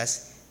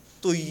Jesus,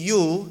 to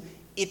you,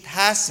 it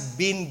has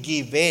been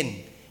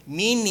given.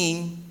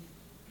 Meaning,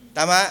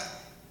 tama,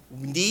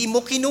 hindi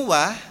mo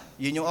kinuha,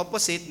 yun yung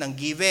opposite ng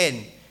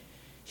given.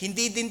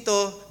 Hindi din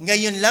to,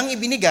 ngayon lang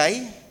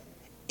ibinigay,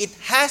 it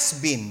has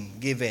been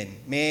given.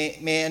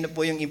 May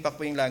po yung impact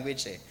po yung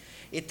language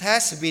It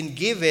has been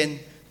given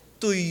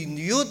to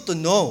you to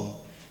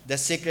know the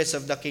secrets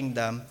of the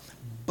kingdom,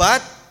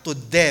 but to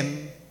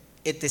them,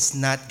 it is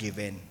not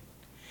given.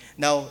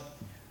 Now,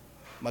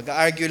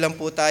 mag-argue lang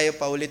po tayo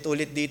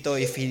paulit-ulit dito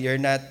if you're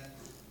not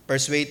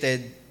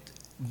persuaded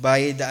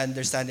by the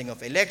understanding of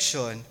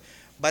election,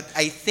 but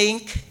I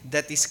think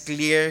that is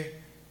clear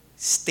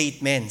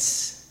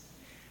statements.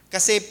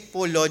 Kasi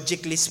po,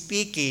 logically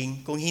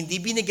speaking, kung hindi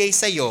binigay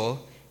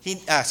sa'yo,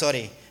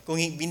 kung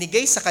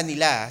binigay sa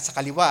kanila, sa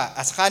kaliwa,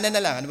 sa kanan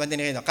na lang, ano ba din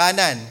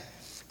kanan?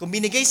 Kung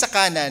binigay sa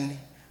kanan,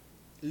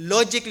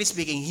 logically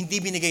speaking,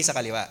 hindi binigay sa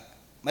kaliwa.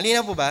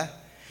 Malinaw po ba?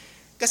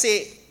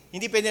 Kasi,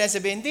 hindi pwede lang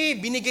sabihin, hindi,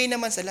 binigay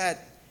naman sa lahat.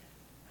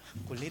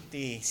 Kulit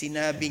eh.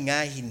 Sinabi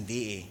nga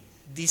hindi eh.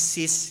 This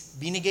is,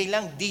 binigay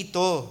lang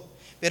dito,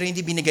 pero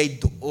hindi binigay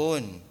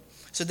doon.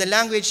 So the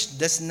language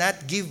does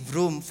not give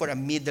room for a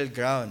middle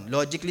ground,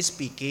 logically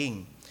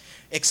speaking.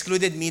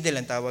 Excluded middle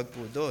ang tawag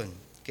po doon.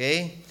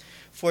 Okay?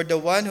 For the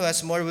one who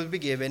has more will be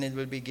given, it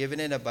will be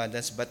given in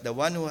abundance, but the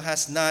one who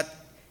has not,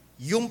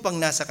 yung pang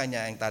nasa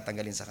kanya ang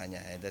tatanggalin sa kanya.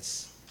 And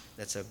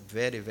that's a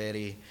very,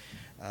 very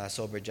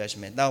sober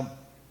judgment. Now,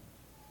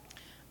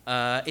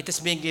 it is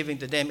being given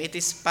to them. It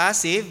is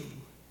passive.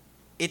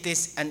 It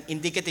is an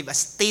indicative, a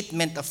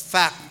statement of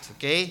fact.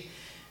 Okay?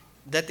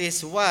 That is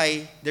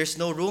why there's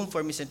no room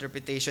for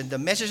misinterpretation. The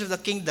message of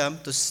the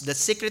kingdom, the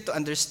secret to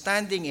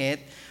understanding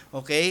it,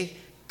 okay,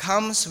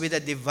 comes with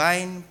a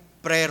divine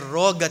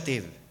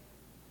prerogative.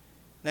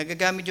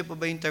 Nagagamit niyo po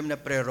ba yung term na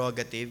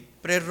prerogative?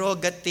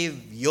 Prerogative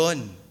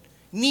yon.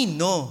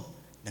 Nino?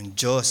 Ng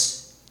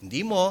Diyos.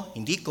 Hindi mo,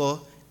 hindi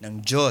ko,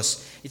 ng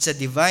Diyos. It's a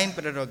divine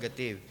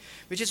prerogative.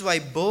 Which is why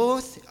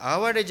both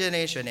our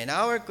regeneration and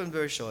our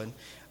conversion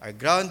are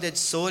grounded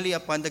solely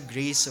upon the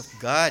grace of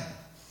God.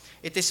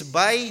 It is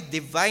by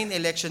divine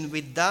election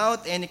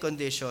without any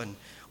condition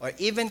or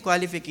even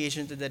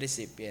qualification to the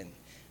recipient.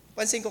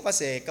 Pansin ko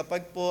kasi,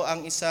 kapag po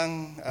ang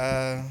isang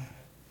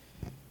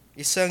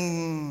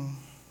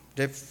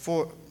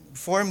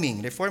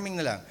reforming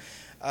na lang,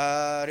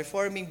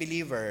 reforming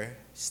believer,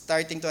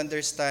 starting to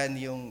understand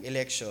yung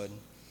election,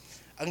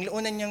 ang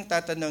una niyang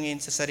tatanungin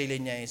sa sarili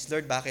niya is,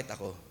 Lord, bakit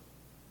ako?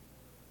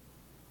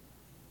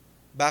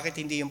 Bakit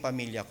hindi yung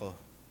pamilya ko?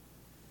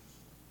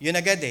 Yun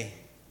agad eh.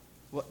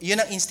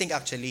 Yun ang instinct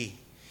actually.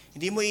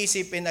 Hindi mo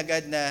isipin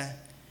agad na,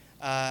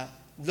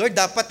 Lord,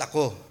 dapat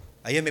ako.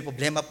 Ayun, may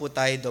problema po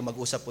tayo doon,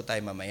 mag-usap po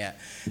tayo mamaya.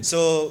 So,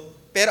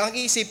 pero ang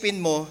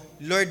iisipin mo,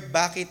 Lord,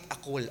 bakit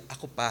ako?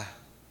 Ako pa.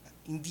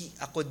 Hindi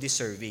ako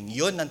deserving.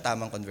 Yun ang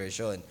tamang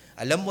conversion.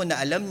 Alam mo na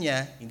alam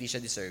niya, hindi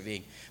siya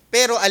deserving.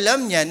 Pero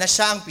alam niya na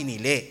siya ang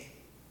pinili.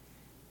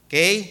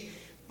 Okay?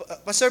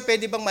 Pastor,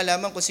 pwede bang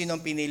malaman kung sino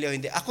ang pinili o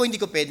hindi? Ako hindi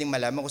ko pwedeng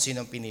malaman kung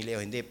sino ang pinili o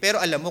hindi.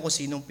 Pero alam mo kung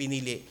sino ang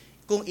pinili.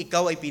 Kung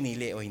ikaw ay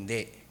pinili o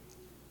hindi.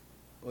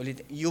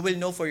 You will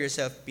know for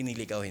yourself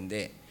pinili ka o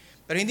hindi.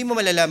 Pero hindi mo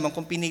malalaman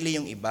kung pinili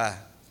yung iba.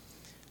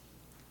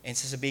 And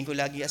sasabihin ko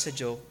lagi as a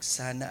joke,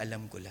 sana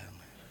alam ko lang.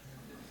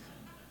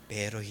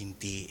 Pero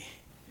hindi.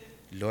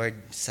 Lord,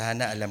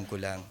 sana alam ko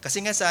lang.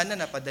 Kasi nga sana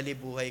napadali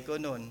buhay ko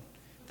noon.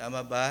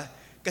 Tama ba?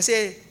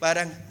 Kasi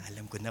parang,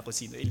 alam ko na kung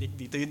sino elect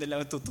dito, yun na lang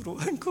ang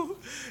tuturuan ko.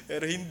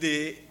 Pero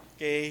hindi.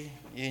 Okay?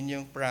 Yun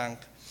yung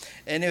prank.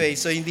 Anyway,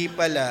 so hindi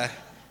pala.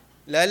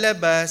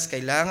 Lalabas,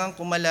 kailangan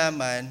ko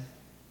malaman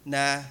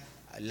na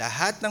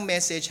lahat ng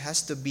message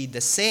has to be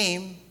the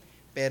same,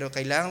 pero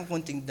kailangan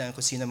kong tingnan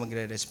kung sino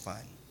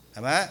magre-respond.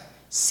 Tama?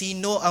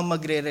 Sino ang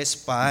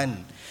magre-respond?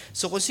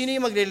 So kung sino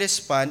yung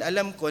magre-respond,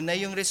 alam ko na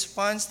yung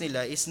response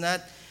nila is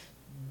not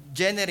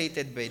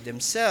generated by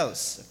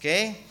themselves.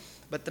 Okay?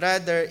 But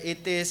rather,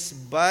 it is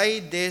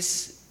by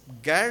this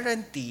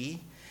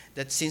guarantee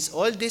that since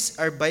all these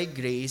are by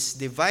grace,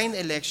 divine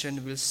election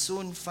will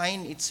soon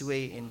find its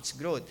way in its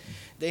growth.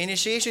 The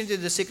initiation to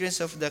the secrets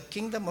of the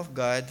kingdom of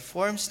God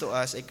forms to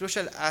us a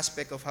crucial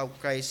aspect of how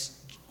Christ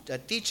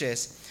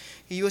teaches.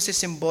 He uses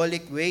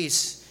symbolic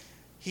ways.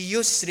 He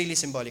uses really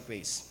symbolic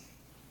ways.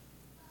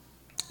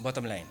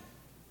 Bottom line.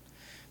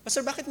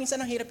 Pastor, bakit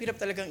minsan ang hirap-hirap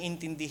talagang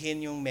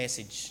intindihin yung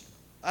message?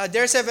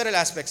 There are several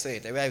aspects to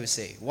it, I would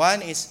say.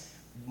 One is,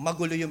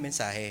 magulo yung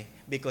mensahe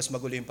because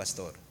magulo yung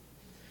pastor.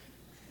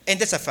 And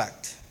that's a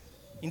fact.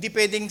 Hindi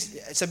pwedeng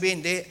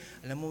sabihin, hindi,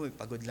 alam mo,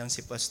 pagod lang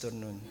si pastor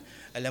nun.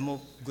 Alam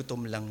mo,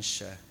 gutom lang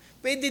siya.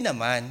 Pwede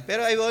naman.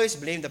 Pero I always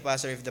blame the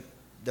pastor if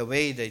the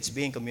way that it's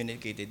being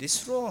communicated is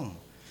wrong.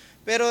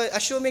 Pero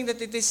assuming that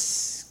it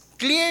is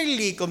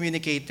clearly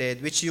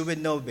communicated, which you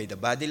will know by the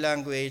body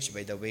language,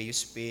 by the way you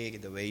speak,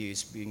 the way you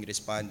is being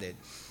responded.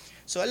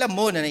 So alam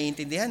mo na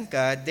naiintindihan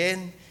ka,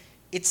 then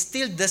it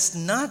still does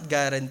not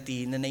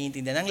guarantee na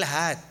naiintindihan ang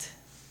lahat.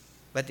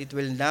 But it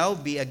will now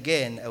be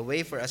again a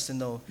way for us to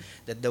know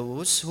that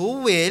those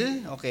who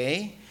will,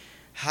 okay,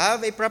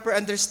 have a proper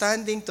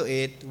understanding to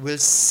it, will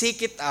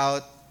seek it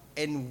out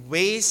in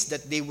ways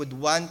that they would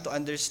want to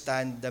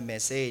understand the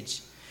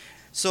message.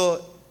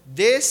 So,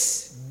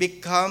 this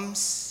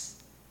becomes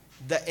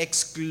the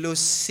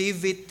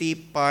exclusivity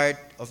part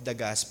of the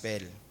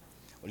gospel.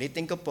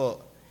 Ulitin ko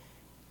po,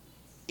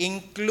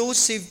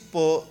 inclusive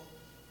po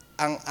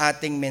ang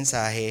ating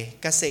mensahe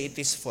kasi it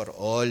is for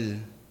all.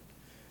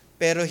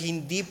 Pero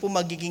hindi po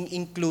magiging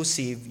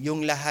inclusive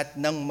yung lahat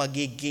ng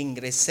magiging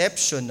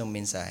reception ng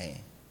mensahe.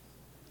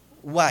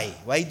 Why?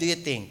 Why do you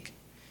think?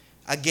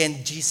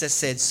 Again, Jesus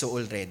said so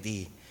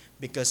already.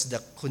 Because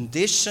the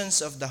conditions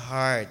of the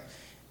heart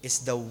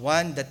is the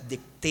one that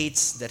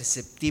dictates the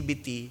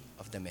receptivity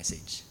of the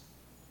message.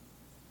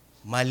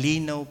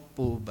 Malinaw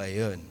po ba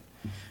yun?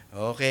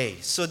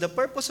 Okay, so the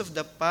purpose of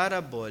the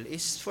parable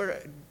is for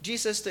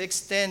Jesus to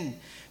extend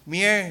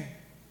mere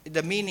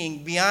the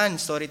meaning beyond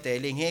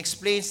storytelling. He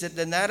explains that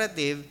the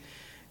narrative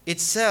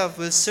itself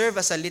will serve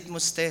as a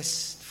litmus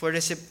test for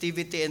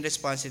receptivity and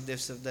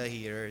responsiveness of the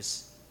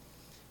hearers.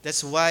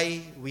 That's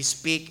why we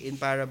speak in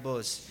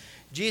parables.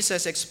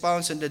 Jesus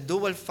expounds on the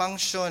dual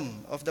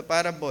function of the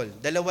parable.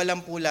 Dalawa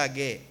lang po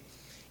lagi.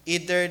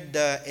 Either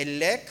the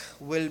elect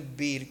will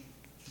be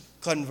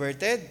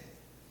converted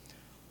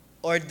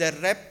or the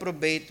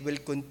reprobate will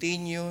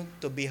continue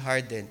to be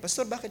hardened.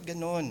 Pastor, bakit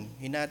ganoon?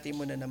 Hinati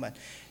mo na naman.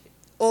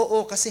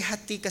 Oo, kasi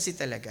hati kasi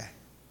talaga.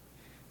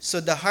 So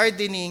the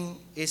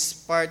hardening is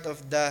part of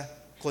the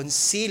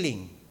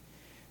concealing.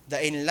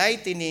 The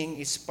enlightening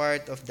is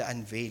part of the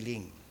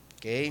unveiling.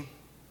 Okay?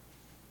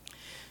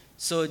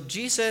 So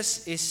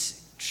Jesus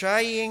is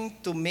trying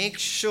to make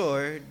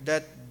sure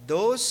that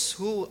those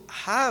who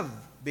have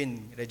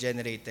been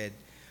regenerated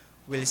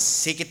will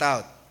seek it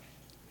out.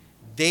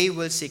 They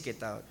will seek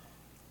it out.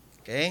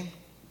 Okay?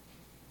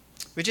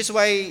 Which is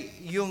why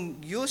yung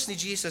use ni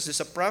Jesus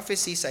sa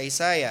prophecy sa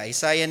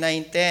Isaiah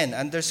 9:10,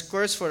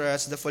 underscores for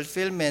us the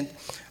fulfillment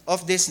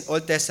of this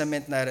Old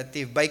Testament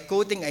narrative. By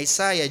quoting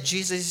Isaiah,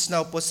 Jesus is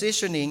now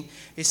positioning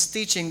his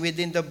teaching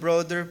within the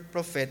broader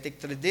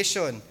prophetic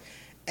tradition,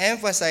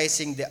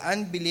 emphasizing the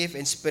unbelief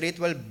and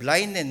spiritual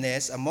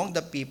blindness among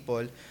the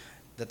people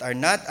that are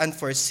not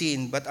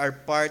unforeseen but are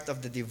part of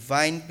the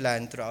divine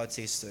plan throughout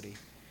history.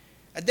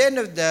 At the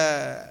end of the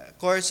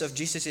course of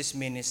Jesus'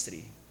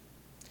 ministry,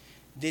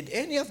 did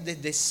any of the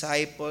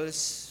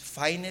disciples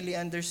finally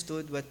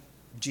understood what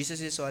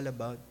Jesus is all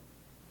about?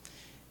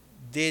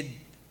 Did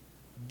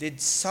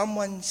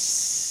someone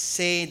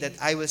say that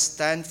I will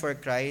stand for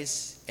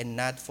Christ and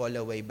not fall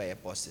away by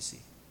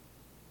apostasy?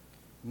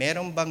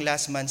 Merong bang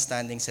last man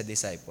standing sa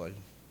disciple?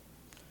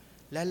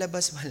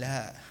 Lalabas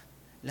wala.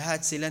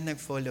 Lahat sila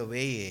nag-fall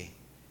away eh.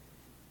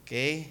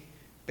 Okay?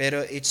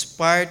 Pero it's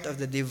part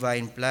of the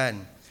divine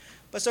plan.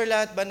 Pastor,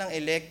 lahat ba ng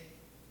elect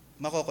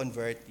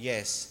mako-convert?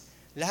 Yes.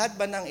 Lahat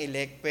ba ng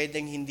elect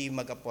pwedeng hindi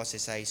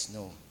mag-apostatize?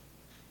 No.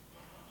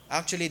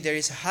 Actually, there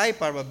is high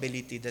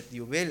probability that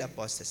you will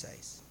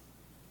apostatize.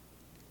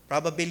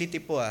 Probability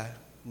po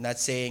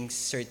not saying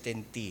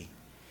certainty.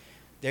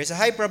 There's a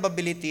high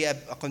probability a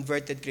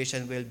converted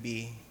Christian will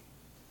be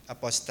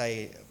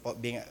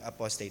being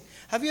apostate.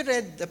 Have you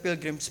read the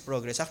Pilgrim's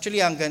Progress?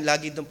 Actually, hanggang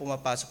lagi doon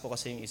pumapasok po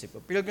kasi yung isip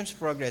ko. Pilgrim's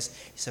Progress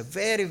is a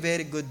very,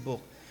 very good book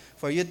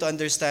for you to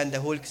understand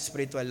the whole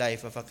spiritual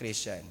life of a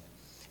Christian.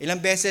 Ilang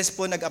beses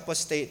po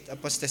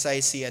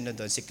nag-apostatize si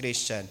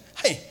Christian.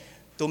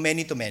 Too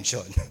many to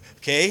mention.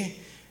 Okay?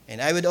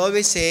 And I would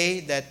always say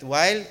that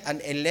while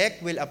an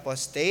elect will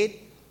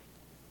apostate,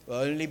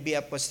 will only be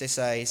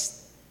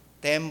apostatized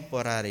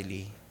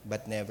temporarily,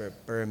 but never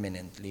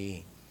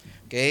permanently.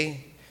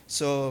 Okay?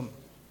 So,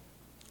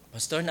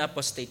 Pastor,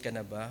 na-apostate ka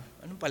na ba?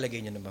 Anong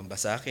palagay niyo naman ba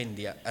sa akin?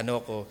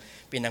 Ako,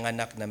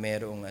 pinanganak na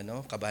merong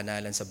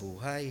kabanalan sa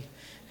buhay.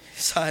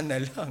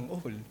 Sana lang.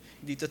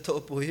 Hindi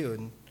totoo po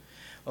yun.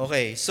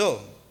 Okay,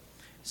 so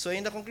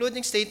in the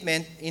concluding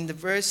statement, in the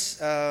verse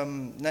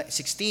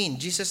 16,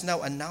 Jesus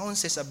now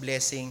announces a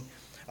blessing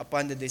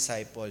upon the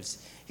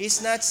disciples. He's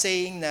not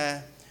saying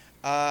na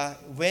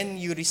when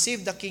you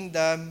receive the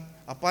kingdom,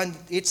 upon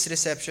its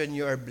reception,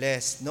 you are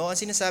blessed. No, ang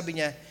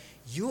sinasabi niya,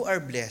 you are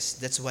blessed.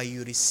 That's why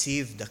you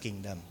receive the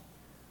kingdom.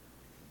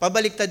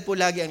 Pabaliktad po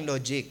lagi ang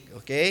logic.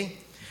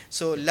 Okay?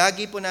 So,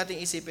 lagi po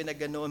natin isipin na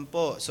ganoon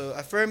po. So,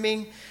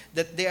 affirming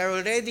that they are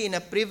already in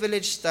a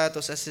privileged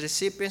status as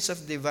recipients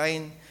of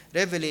divine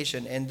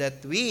revelation and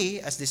that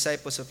we, as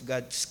disciples of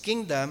God's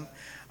kingdom,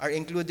 are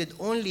included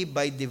only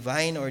by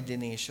divine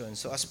ordination.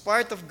 So, as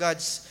part of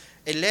God's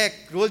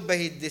elect, ruled by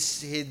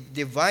His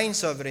divine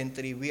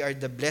sovereignty, we are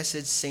the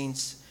blessed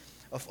saints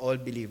of all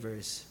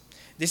believers.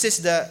 This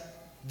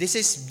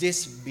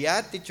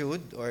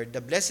beatitude or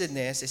the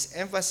blessedness is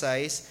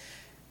emphasizing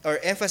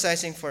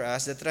for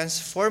us the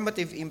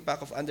transformative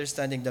impact of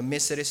understanding the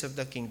mysteries of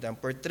the kingdom,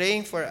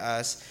 portraying for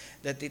us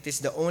that it is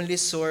the only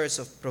source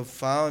of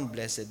profound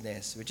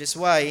blessedness, which is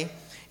why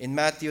in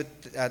Matthew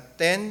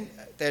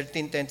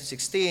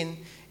 13:10-16,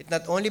 it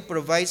not only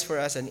provides for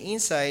us an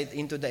insight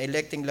into the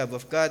electing love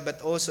of God,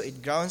 but also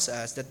it grounds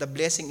us that the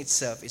blessing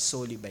itself is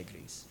solely by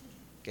grace.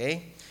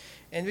 Okay?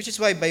 And which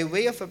is why, by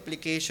way of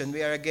application,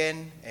 we are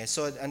again,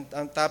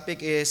 ang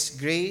topic is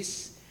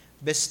grace,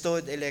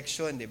 bestowed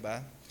election, di ba?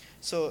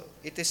 So,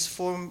 it is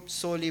formed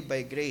solely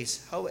by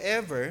grace.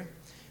 However,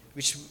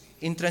 which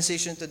in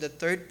transition to the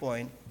third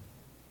point,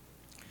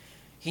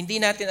 hindi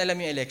natin alam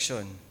yung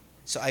election.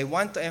 So, I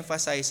want to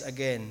emphasize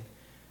again,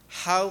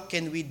 how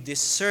can we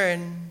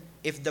discern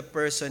if the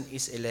person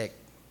is elect?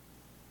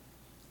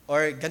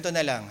 Or ganito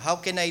na lang, how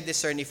can I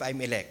discern if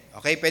I'm elect?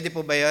 Okay, pwede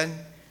po ba yun?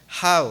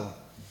 How?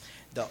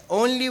 The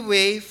only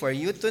way for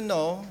you to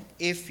know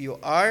if you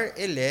are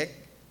elect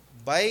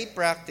by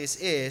practice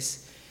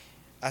is,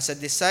 as a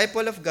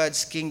disciple of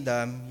God's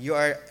kingdom, you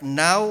are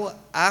now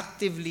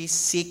actively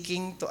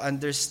seeking to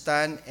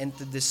understand and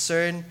to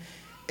discern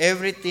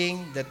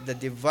everything that the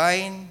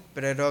divine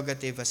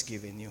prerogative has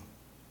given you.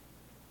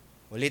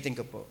 Ulitin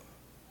ko po.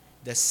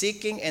 The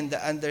seeking and the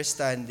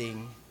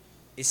understanding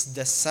is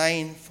the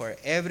sign for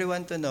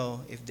everyone to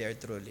know if they are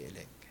truly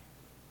elect.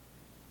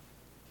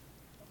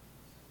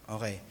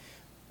 Okay.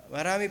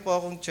 Marami po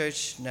akong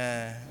church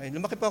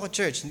lumaki po ako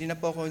church, hindi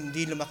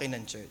lumaki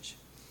ng church.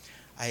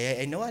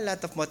 I know a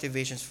lot of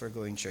motivations for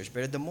going church,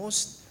 but the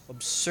most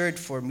absurd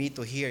for me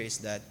to hear is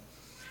that,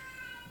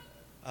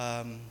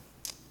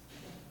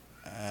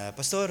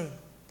 Pastor,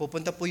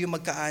 pupunta po yung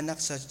magkaanak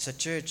sa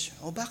church.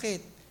 Oh,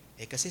 bakit?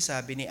 Kasi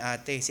sabi ni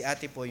ate, si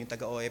ate po yung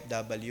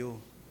taga-OFW,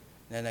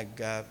 na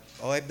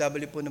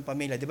OFW po ng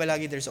pamilya. Di ba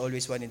lagi there's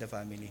always one in the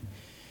family?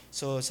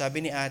 So,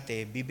 sabi ni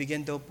ate,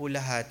 bibigyan daw po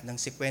lahat ng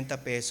 50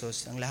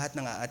 pesos ang lahat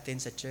ng a-attend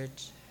sa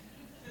church.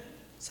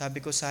 Sabi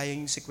ko,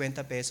 sayang yung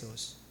 50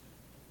 pesos.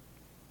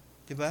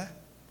 Diba?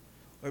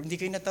 Or hindi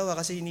kayo natawa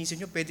kasi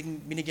inisip nyo, pwedeng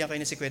binigyan kayo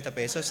ng 50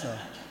 pesos, no?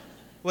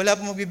 Wala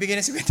pong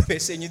magbibigyan ng 50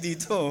 pesos sa inyo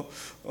dito.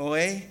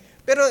 Okay?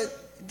 Pero,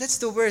 that's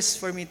the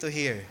worst for me to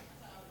hear.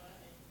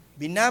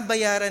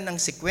 Binabayaran ng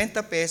 50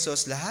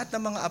 pesos lahat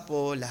ng mga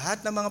apo,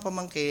 lahat ng mga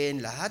pamangkin,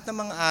 lahat ng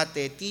mga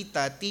ate,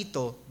 tita,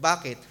 tito.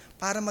 Bakit?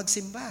 Para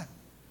magsimba.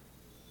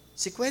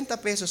 50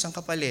 pesos ang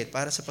kapalit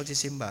para sa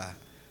pagsisimba.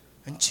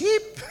 Ang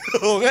cheap.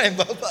 Oo nga,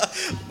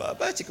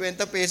 baba, 50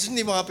 pesos,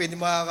 hindi pwede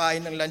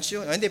makakain ng lunch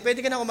yun. Hindi, pwede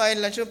ka na kumain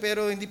ng lunch yun,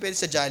 pero hindi pwede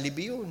sa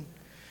Jollibee yun.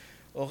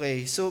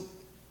 Okay, so,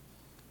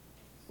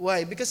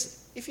 why?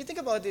 Because if you think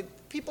about it,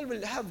 people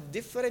will have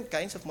different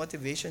kinds of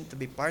motivation to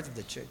be part of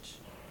the church.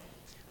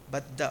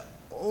 But the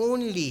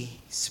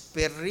only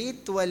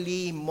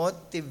spiritually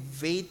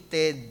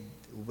motivated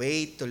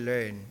way to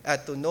learn,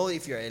 to know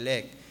if you're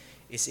elect,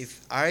 is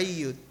are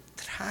you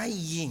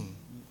trying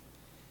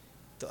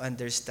to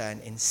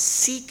understand and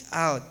seek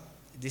out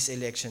this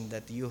election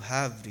that you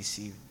have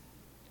received.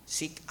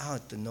 Seek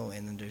out to know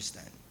and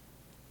understand.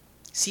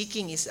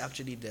 Seeking is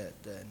actually the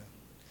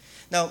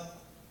Now,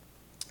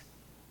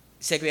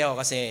 segue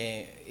ako kasi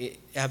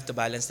I have to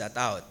balance that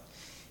out.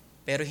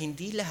 Pero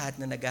hindi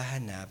lahat na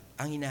naghahanap,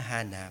 ang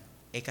hinahanap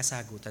ay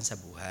kasagutan sa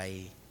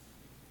buhay.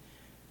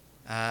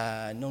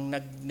 Nung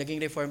naging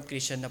Reformed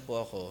Christian na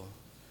po ako,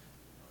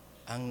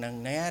 ang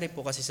nangyayari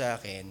po kasi sa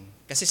akin,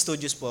 kasi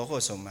studious po ako,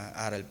 so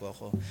maaral po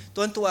ako.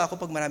 Tuwan-tuwa ako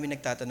pag marami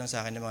nagtatanong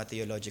sa akin ng mga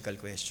theological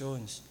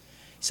questions.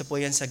 Isa po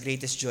yan sa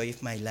greatest joy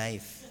of my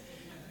life.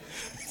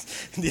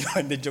 Hindi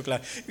naman, joke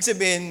lang. Ibig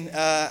sabihin,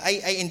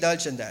 I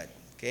indulge in that.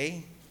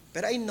 Okay?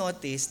 Pero I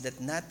noticed that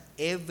not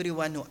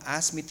everyone who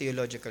asks me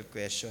theological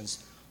questions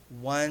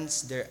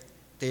wants their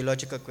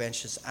theological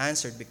questions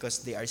answered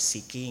because they are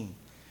seeking.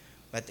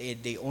 But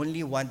they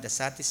only want the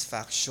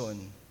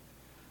satisfaction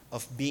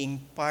of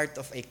being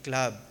part of a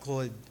club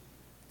called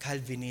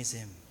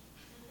Calvinism.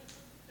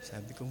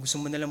 Sabi ko, gusto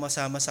mo nalang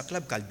masama sa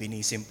club,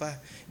 Calvinism pa.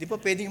 Di pa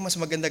pwedeng mas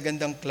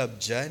maganda-gandang club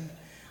dyan?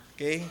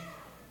 Okay?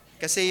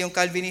 Kasi yung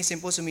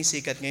Calvinism po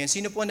sumisikat ngayon.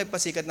 Sino po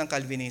nagpasikat ng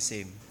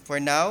Calvinism? For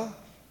now,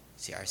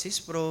 si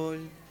R.C.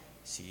 Sproul,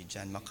 si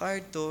John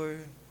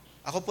MacArthur.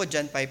 Ako po,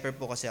 John Piper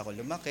po kasi ako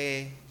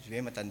lumaki.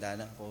 Matanda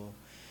na ako.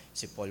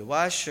 Si Paul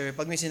Washer.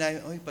 Pag may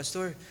sinabi, oy,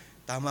 Pastor,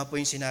 tama po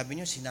yung sinabi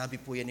niyo,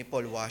 sinabi po yan ni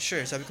Paul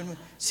Washer. Sabi ko naman,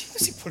 sino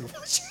si Paul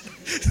Washer?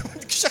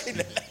 Hindi ko siya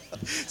kilala.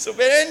 So,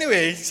 but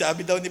anyway,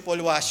 sabi daw ni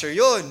Paul Washer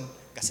yun.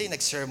 Kasi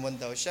nag-sermon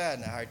daw siya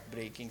na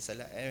heartbreaking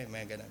anyway,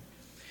 may ganun.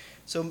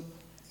 So,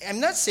 I'm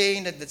not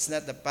saying that that's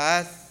not the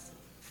path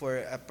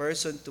for a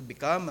person to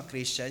become a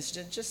Christian. It's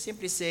just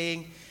simply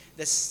saying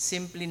that's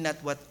simply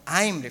not what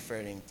I'm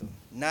referring to.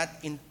 Not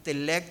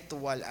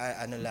intellectual,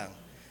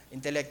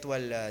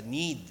 intellectual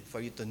need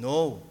for you to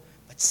know,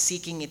 but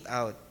seeking it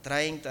out,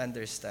 trying to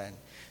understand.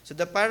 So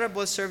the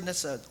parable served not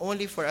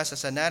only for us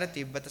as a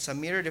narrative, but as a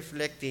mirror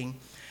reflecting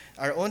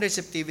our own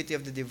receptivity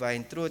of the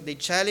divine truth. They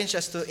challenge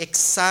us to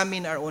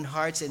examine our own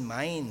hearts and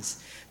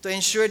minds, to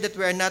ensure that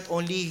we are not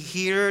only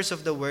hearers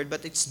of the word,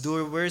 but its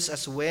doers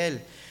as well.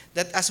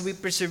 That as we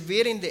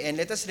persevere in the end,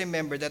 let us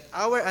remember that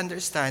our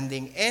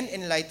understanding and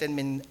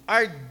enlightenment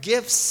are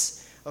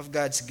gifts of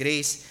God's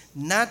grace,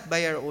 not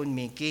by our own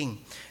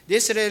making.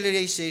 This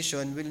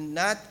realization will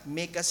not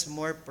make us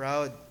more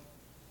proud.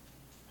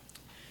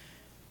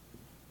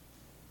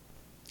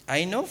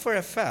 I know for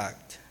a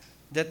fact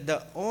that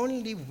the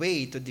only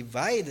way to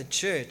divide the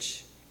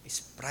church is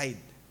pride.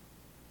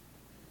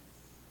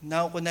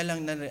 Now ko na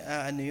lang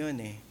yun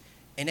eh.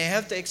 And I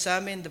have to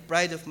examine the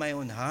pride of my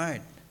own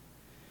heart.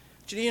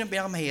 Actually, yun ang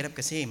pinakamahirap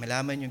kasi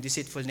malaman yung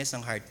deceitfulness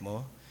ng heart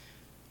mo.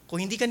 Kung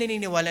hindi ka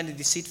naniniwala na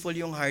deceitful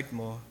yung heart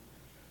mo,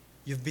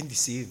 you've been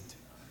deceived.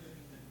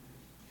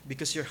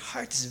 Because your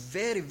heart is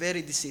very,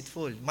 very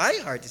deceitful. My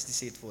heart is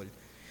deceitful.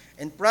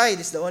 And pride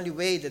is the only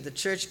way that the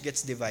church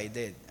gets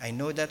divided. I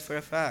know that for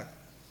a fact.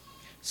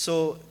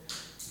 So,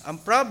 ang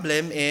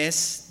problem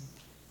is,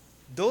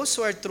 those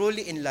who are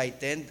truly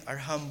enlightened are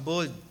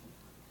humbled.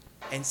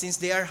 And since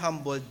they are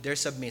humbled, they're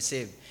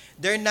submissive.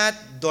 They're not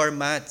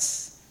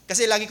doormats.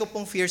 Kasi lagi ko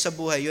pong fear sa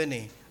buhay yun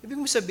eh. Ibig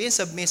mo sabihin,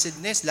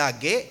 submissiveness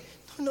lagi?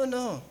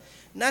 No.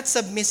 Not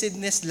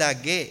submissiveness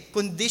lagi.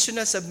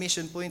 Conditional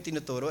submission po yung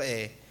tinuturo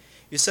eh.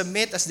 You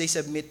submit as they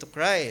submit to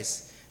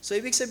Christ. So,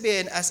 ibig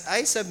sabihin, as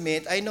I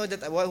submit, I know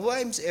that who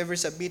I'm ever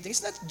submitting is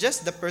not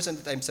just the person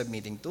that I'm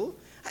submitting to.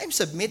 I'm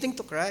submitting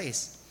to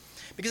Christ.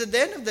 Because at the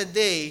end of the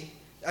day,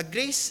 a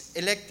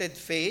grace-elected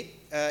faith,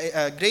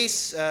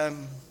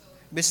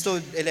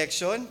 grace-bestowed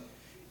election,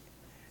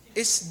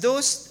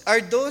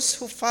 are those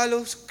who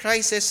follow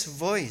Christ's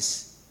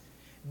voice.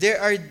 There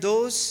are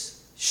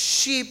those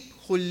sheep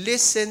who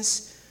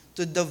listens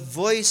to the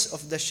voice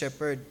of the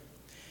shepherd.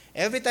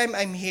 Every time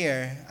I'm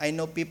here, I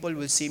know people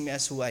will see me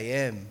as who I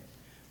am.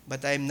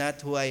 But I'm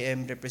not who I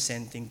am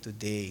representing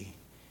today.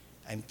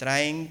 I'm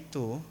trying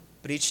to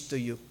preach to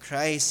you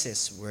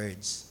Christ's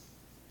words.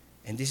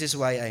 And this is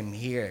why I'm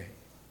here.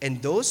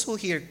 And those who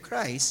hear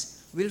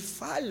Christ will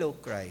follow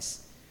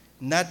Christ,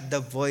 not the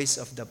voice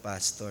of the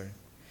pastor.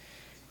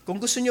 Kung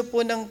gusto nyo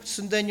po nang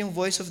sundan yung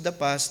voice of the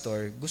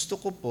pastor, gusto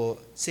ko po,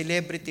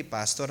 celebrity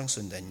pastor ang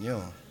sundan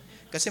nyo.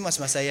 Kasi mas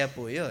masaya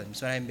po yun.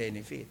 Mas maraming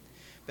benefit.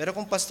 Pero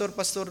kung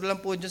pastor-pastor lang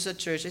po dyan sa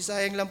church,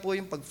 sayang lang po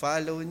yung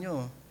pag-follow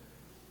nyo.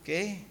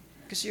 Okay?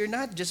 Because you're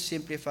not just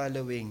simply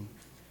following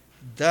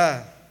the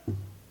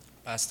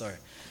pastor.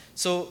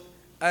 So,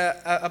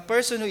 a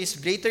person who is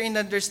greater in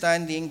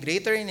understanding,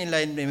 greater in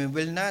enlightenment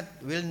will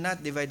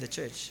not divide the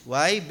church.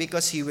 Why?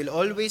 Because he will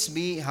always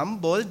be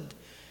humbled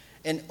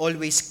and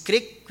always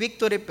quick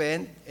to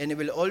repent, and he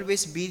will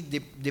always be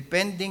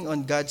depending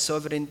on God's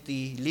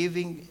sovereignty,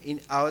 living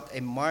out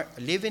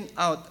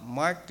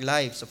marked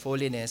lives of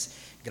holiness,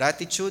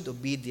 gratitude,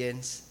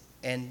 obedience,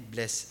 and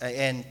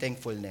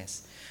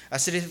thankfulness.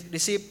 As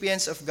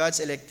recipients of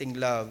God's electing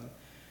love,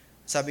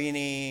 sabi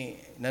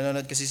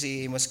nanonood kasi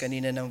si Amos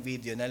kanina ng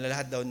video, na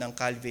lahat daw ng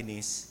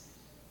Calvinist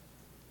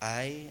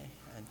ay,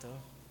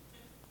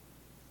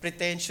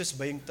 pretentious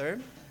ba yung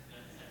term?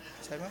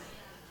 Sabi mo?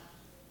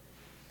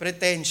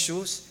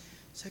 Pretentious.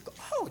 Sabi ko,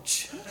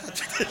 ouch! I'm not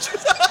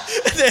pretentious.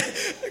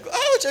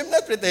 Ouch! I'm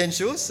not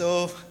pretentious.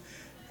 So,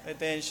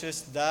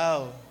 pretentious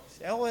daw.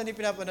 Ewan ko hindi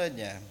pinapanood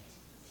niya.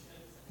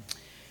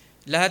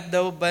 Lahat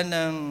daw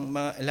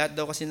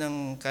kasi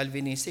ng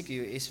Calvinistic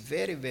is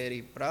very, very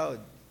proud.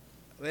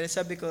 Well,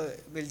 sabi ko,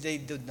 they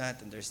do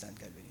not understand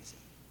Calvinism.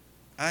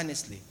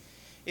 Honestly.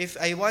 If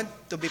I want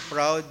to be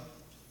proud,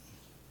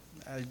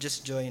 I'll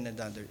just join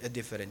a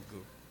different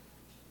group.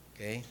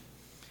 Okay?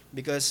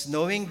 Because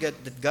knowing that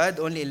God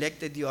only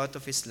elected you out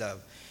of His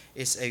love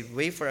is a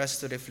way for us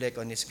to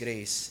reflect on His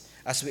grace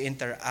as we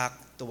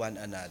interact to one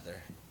another.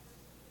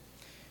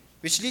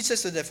 Which leads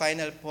us to the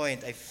final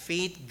point, a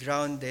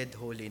faith-grounded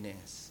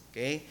holiness.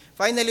 Okay?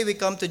 Finally, we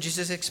come to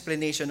Jesus'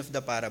 explanation of the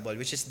parable,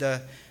 which is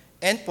the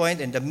end point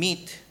and the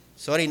meat.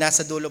 Sorry,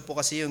 nasa dulo po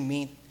kasi yung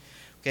meat.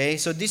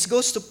 Okay? So this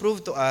goes to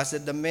prove to us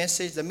that the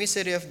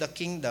mystery of the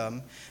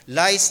kingdom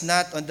lies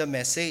not on the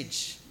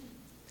message.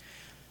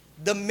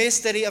 The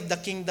mystery of the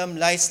kingdom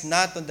lies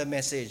not on the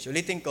message.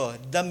 Ulitin ko,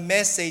 the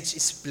message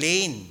is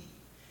plain.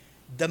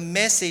 The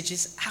message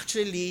is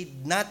actually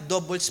not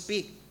double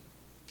speak.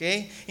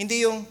 Okay?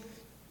 Hindi yung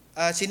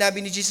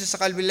sinabi ni Jesus sa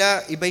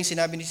kabila, iba yung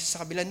sinabi ni Jesus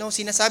sa kabila. No,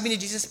 sinasabi ni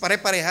Jesus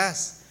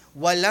pare-parehas.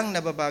 Walang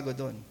nababago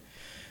doon.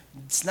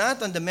 It's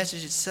not on the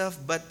message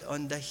itself, but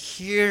on the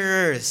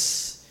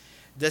hearers.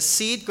 The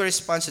seed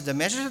corresponds to the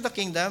message of the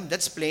kingdom,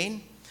 that's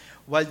plain,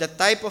 while the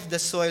type of the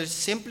soil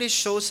simply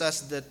shows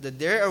us that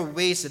there are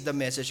ways that the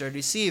message are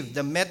received.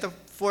 The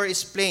metaphor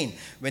is plain.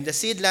 When the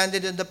seed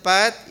landed on the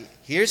path,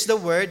 here's the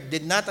word,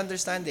 did not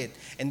understand it.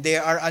 And they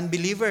are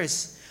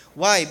unbelievers.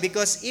 Why?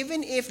 Because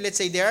even if,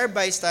 let's say, there are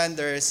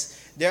bystanders,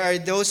 there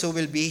are those who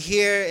will be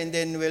here and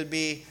then will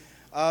be,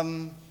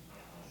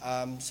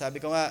 sabi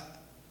ko nga,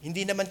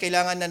 hindi naman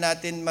kailangan na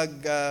natin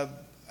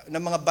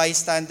ng mga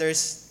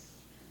bystanders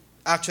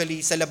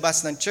actually sa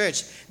labas ng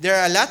church. There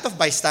are a lot of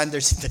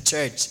bystanders in the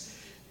church.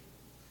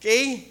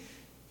 Okay?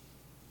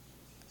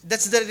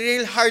 That's the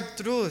real hard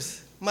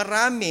truth.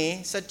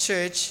 Marami sa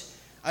church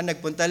ang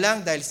nagpunta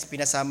lang dahil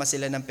pinasama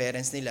sila ng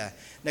parents nila.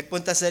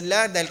 Nagpunta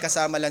sila dahil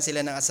kasama lang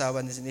sila ng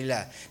asawa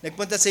nila.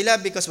 Nagpunta sila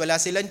because wala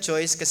silang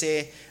choice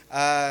kasi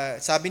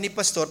sabi ni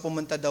pastor,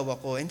 pumunta daw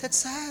ako. And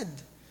that's sad.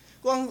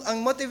 Kung ang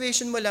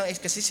motivation mo lang is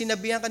kasi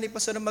sinabihan ka ni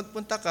pastor na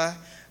magpunta ka,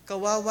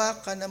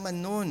 kawawa ka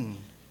naman nun.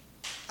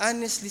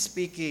 Honestly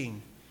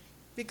speaking.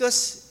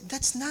 Because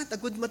that's not a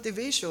good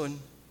motivation.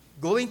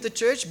 Going to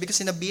church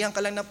because sinabihan ka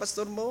lang ng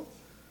pastor mo?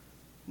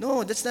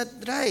 No, that's not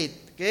right.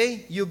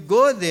 Okay? You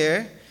go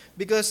there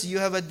because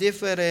you have a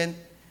different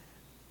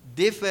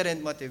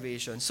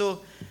motivation.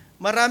 So,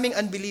 maraming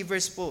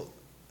unbelievers po.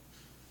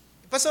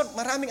 Pastor,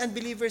 maraming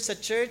unbelievers sa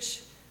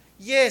church?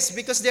 Yes,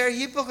 because they are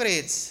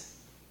hypocrites.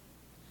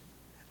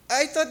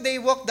 I thought they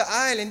walked the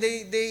aisle and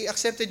they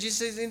accepted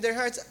Jesus in their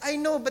hearts. I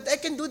know, but I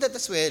can do that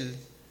as well.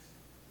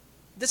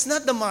 That's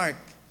not the mark.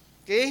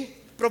 Okay?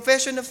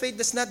 Profession of faith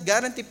does not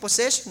guarantee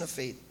possession of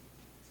faith.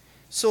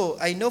 So,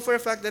 I know for a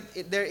fact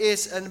that there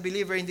is an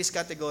unbeliever in this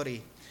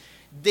category.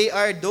 They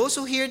are those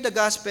who hear the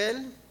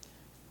gospel,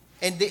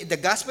 and the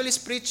gospel is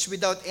preached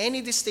without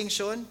any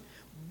distinction,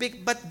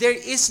 but there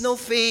is no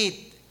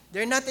faith.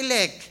 They're not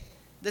elect.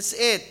 That's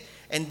it.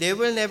 And they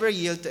will never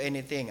yield to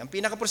anything. Ang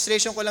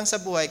pinaka-frustration ko lang sa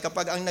buhay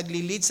kapag ang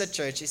nagli-lead sa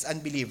church is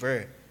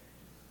unbeliever.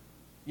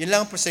 Yun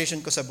lang ang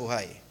frustration ko sa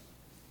buhay.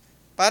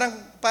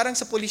 Parang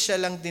sa pulisya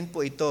lang din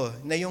po ito,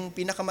 na yung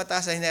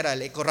pinakamataas na general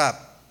ay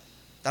corrupt.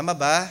 Tama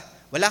ba?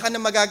 Wala ka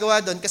na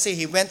magagawa doon kasi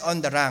he went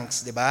on the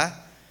ranks, di ba?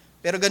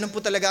 Pero ganun po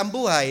talaga ang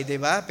buhay, di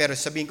ba? Pero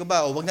sabihin ko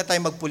ba, wag na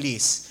tayo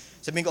magpulis.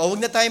 Sabihin ko, wag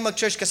na tayo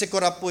mag-church kasi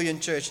corrupt po yung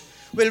church.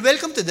 Well,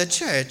 welcome to the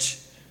church.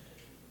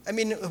 I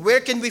mean,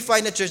 where can we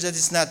find a church that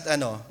is not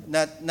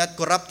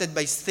corrupted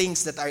by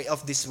things that are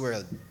of this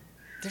world?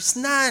 There's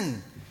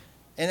none.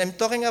 And I'm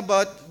talking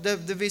about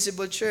the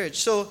visible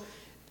church.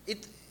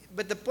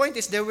 But the point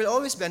is, there will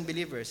always be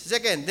unbelievers.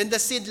 Second, then the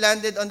seed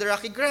landed on the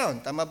rocky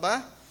ground. Tama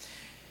ba?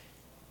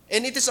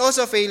 And it is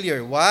also a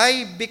failure.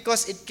 Why?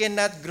 Because it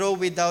cannot grow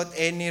without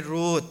any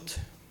root.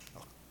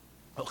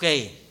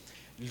 Okay.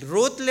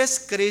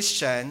 Rootless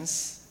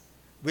Christians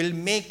will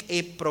make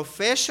a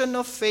profession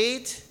of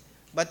faith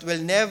but will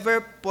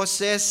never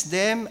possess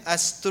them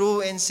as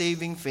true and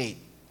saving faith.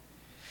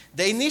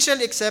 The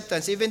initial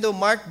acceptance, even though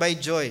marked by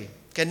joy,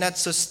 cannot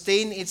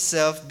sustain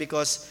itself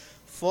because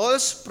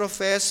false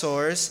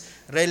professors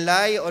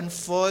rely on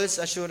false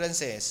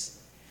assurances.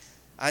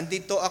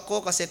 Andito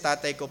ako kasi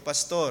tatay ko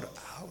pastor.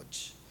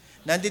 Ouch.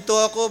 Nandito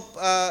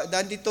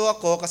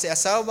ako kasi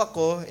asawa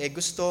ko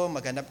gusto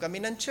maghanap kami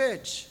ng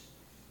church.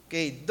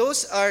 Okay,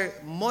 those are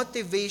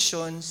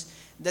motivations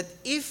that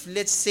if,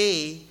 let's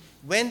say,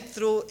 went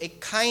through a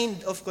kind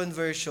of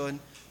conversion,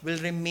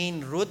 will remain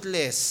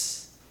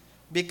rootless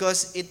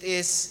because it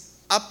is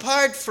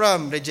apart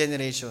from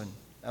regeneration.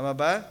 Tama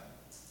ba?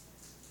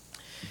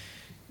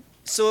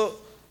 So,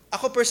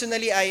 ako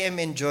personally, I am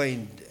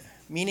enjoined.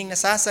 Meaning,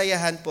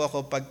 nasasayahan po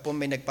ako pag po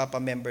may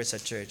nagpapamember sa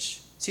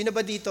church. Sino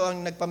ba dito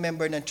ang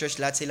nagpamember ng church?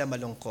 Lahat sila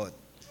malungkot.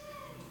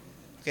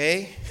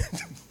 Okay?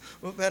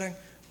 Parang,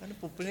 ano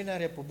po,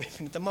 pulinarya po ba?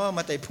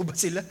 Mamamatay po ba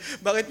sila?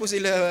 Bakit po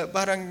sila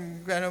parang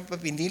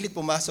pinilit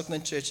pumasok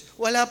ng church?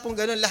 Wala pong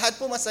ganun.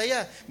 Lahat po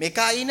masaya. May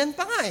kainan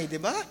pa nga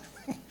di ba?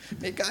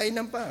 May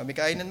kainan pa. May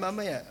kainan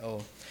mamaya. Oh.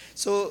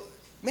 So,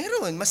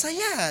 meron.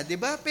 Masaya, di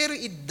ba? Pero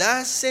it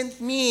doesn't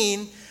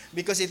mean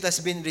because it has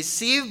been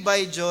received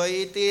by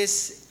joy, it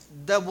is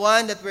the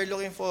one that we're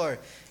looking for.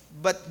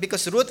 But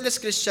because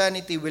rootless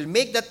Christianity will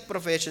make that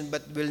profession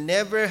but will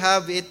never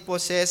have it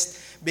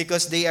possessed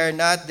because they are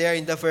not there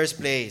in the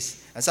first place.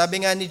 Ang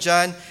sabi nga ni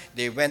John,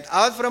 they went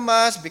out from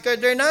us because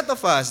they're not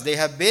of us. They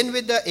have been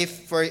with us.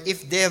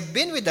 If they have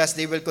been with us,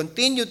 they will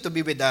continue to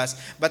be with us.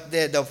 But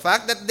the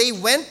fact that they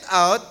went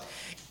out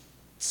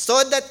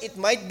so that it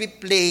might be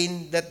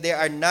plain that they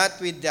are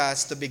not with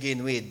us to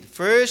begin with.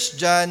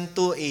 1 John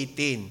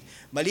 2:18.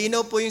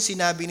 Malinaw po yung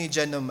sinabi ni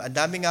John. Ang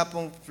dami nga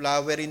pong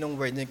flowery nung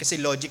word kasi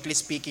logically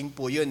speaking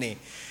po yun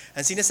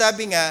Ang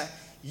sinasabi nga,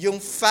 yung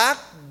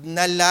fact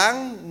na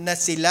lang na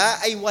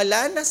sila ay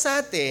wala na sa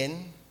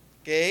atin,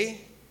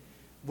 okay,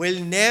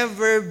 will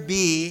never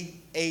be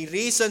a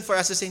reason for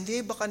us to say,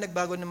 hindi, baka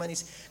nagbago naman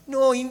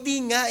No,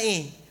 hindi nga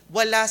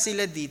Wala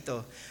sila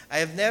dito. I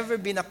have never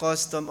been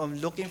accustomed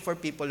of looking for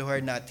people who are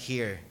not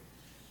here.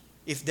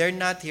 If they're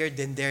not here,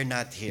 then they're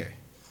not here.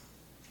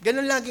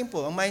 Ganun laging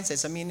po ang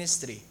mindset sa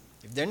ministry.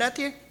 If they're not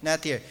here,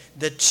 not here.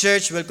 The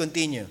church will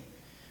continue.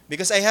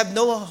 Because I have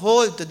no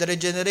hold to the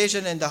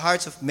regeneration and the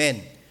hearts of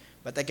men.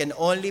 But I can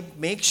only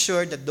make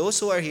sure that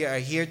those who are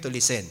here to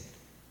listen.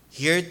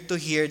 Here to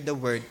hear the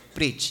word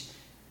preach.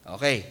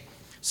 Okay.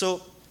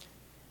 So,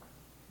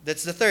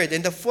 that's the third.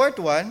 And the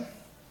fourth one,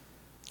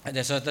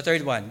 the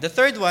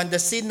third one, the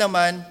seed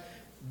naman,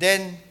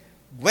 then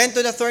went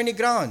to the thorny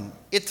ground.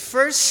 It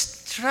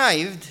first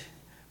thrived,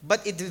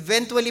 but it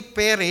eventually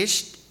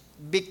perished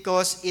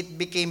because it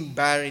became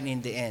barren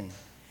in the end.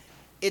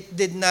 It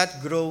did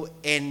not grow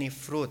any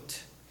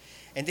fruit.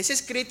 And this is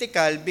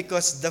critical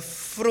because the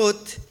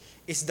fruit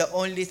is the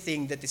only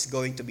thing that is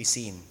going to be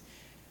seen.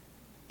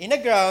 In the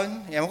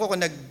ground, ewan ko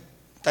kung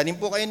nagtanim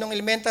po kayo ng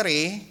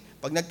elementary,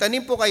 pag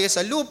nagtanim po kayo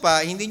sa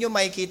lupa, hindi nyo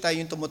makikita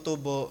yung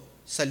tumutubo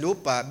sa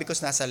lupa because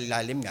nasa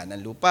lalim nga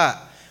ng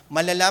lupa.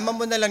 Malalaman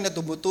mo na lang na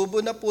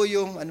tumutubo na po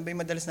yung, ano ba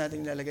yung madalas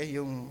natin nilalagay?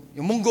 Yung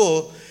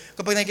munggo.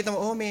 Kapag nakikita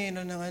mo,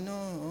 meron ng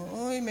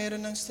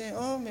meron ng stem,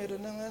 meron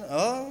ng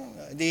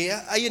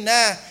ayun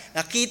na,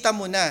 nakita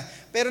mo na.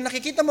 Pero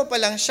nakikita mo pa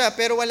lang siya,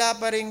 pero wala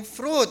pa ring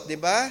fruit, di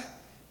ba?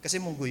 Kasi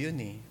munggo yun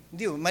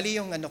Hindi,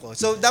 mali yung ko.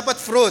 So, dapat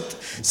fruit.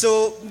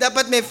 So,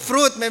 dapat may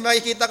fruit, may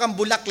makikita kang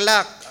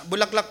bulaklak.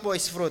 Bulaklak po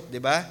is fruit,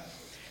 di ba?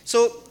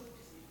 So,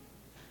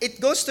 it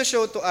goes to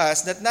show to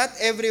us that not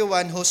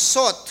everyone who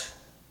sought,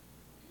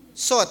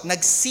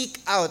 nag-seek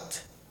out,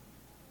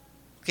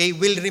 okay,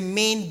 will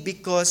remain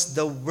because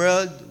the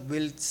world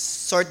will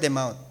sort them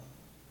out.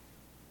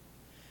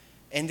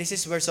 And this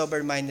is where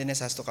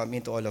sober-mindedness has to come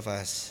into all of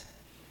us.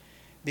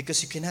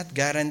 Because you cannot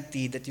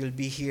guarantee that you'll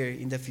be here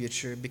in the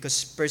future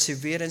because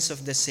perseverance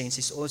of the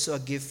saints is also a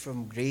gift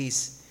from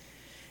grace.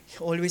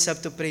 You always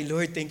have to pray,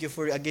 Lord, thank you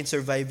for again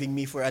surviving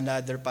me for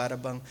another para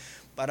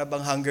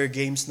bang Hunger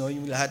Games, no?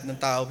 Yung lahat ng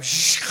tao,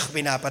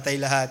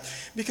 pinapatay lahat.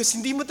 Because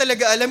hindi mo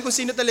talaga alam kung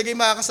sino talaga yung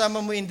makakasama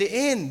mo in the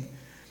end.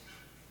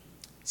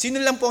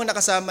 Sino lang po ang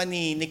nakasama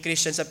ni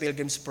Christian sa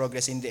Pilgrim's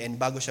Progress in the end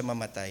bago siya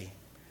mamatay?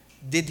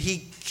 Did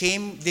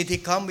he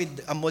come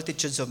with a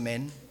multitudes of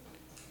men?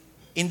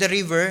 In the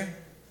river,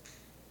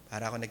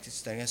 para ako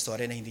nag-story ng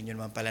story na hindi nyo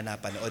naman pala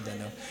napanood,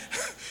 ano?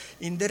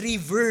 In the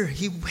river,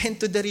 he went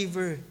to the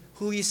river.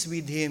 Who is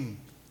with him?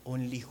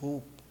 Only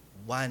hope.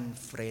 One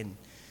friend.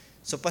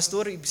 So,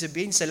 pastor, ibig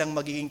sabihin, isa lang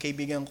magiging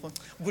kaibigan ko.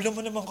 Gulo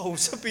mo naman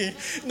kausap eh.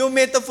 No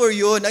metaphor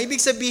yun. Ang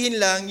ibig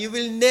sabihin lang, you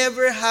will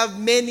never have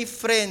many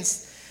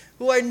friends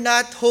who are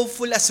not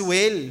hopeful as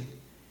well.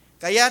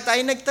 Kaya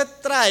tayo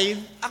nagtatry.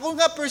 Ako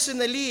nga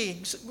personally,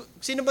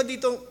 sino ba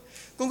dito,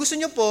 kung gusto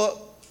nyo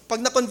po,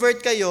 pag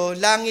na-convert kayo,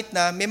 langit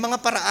na, may mga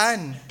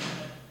paraan.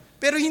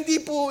 Pero hindi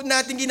po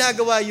natin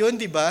ginagawa yun,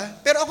 di ba?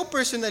 Pero ako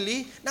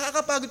personally,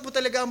 nakakapagod po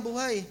talaga ang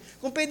buhay.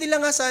 Kung pwede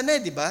lang nga sana,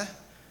 di ba?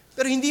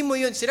 Pero hindi mo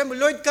yun. Sinabi mo,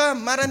 Lord,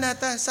 come,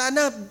 Maranatha,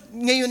 sana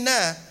ngayon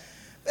na.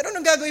 Pero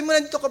anong gagawin mo,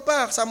 nandito ka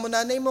pa? Kasama mo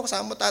nanay mo,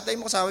 kasama mo tatay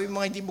mo, kasama mo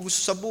mga hindi mo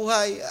gusto sa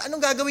buhay. Anong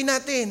gagawin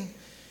natin?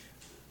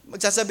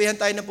 Magsasabihan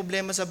tayo ng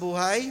problema sa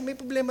buhay? May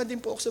problema din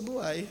po ako sa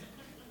buhay.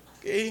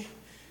 Okay?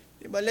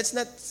 Diba? Let's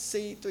not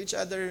say to each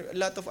other a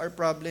lot of our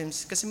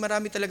problems kasi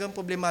marami talagang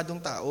problemadong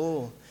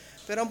tao.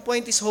 Pero ang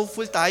point is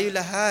hopeful tayo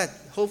lahat.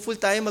 Hopeful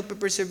tayo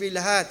magpe-persevere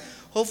lahat.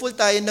 Hopeful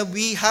tayo na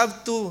we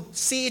have to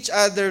see each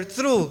other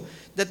through,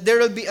 that there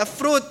will be a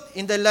fruit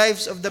in the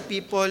lives of the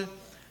people.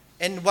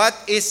 And what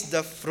is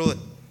the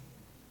fruit?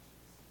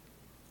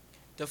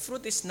 The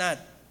fruit is not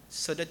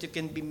so that you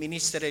can be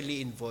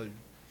ministerially involved,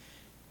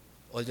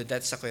 although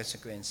that's a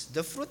consequence.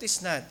 The fruit is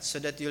not so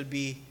that you'll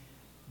be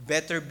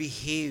better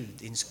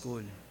behaved in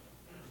school.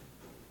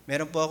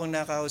 Meron po akong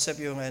nakausap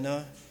yung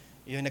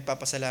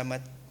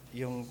nagpapasalamat,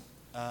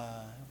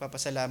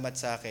 nagpapasalamat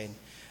sa akin.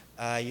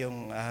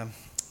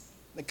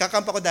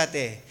 Nagkakamp ako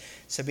dati.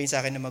 Sabihin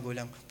sa akin ng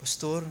magulang,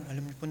 Pastor,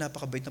 alam niyo po,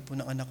 napakabait na po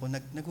ng anak ko.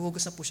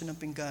 Naghuhugas na po siya ng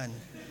pinggan.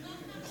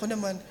 Ako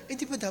naman,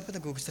 di ba dapat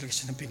naghuhugas talaga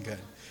siya ng pinggan?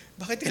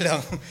 Bakit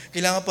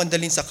kailangan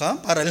pandalin sa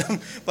camp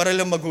para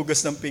lang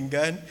maghugas ng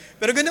pinggan?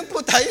 Pero ganun po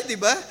tayo, di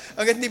ba?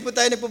 Hanggang hindi po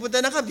tayo nagpupunta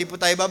ng camp, di po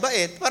tayo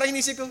babait. Parang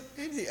inisip ko,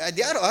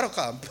 di araw-araw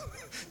camp.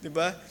 Di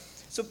ba?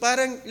 So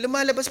parang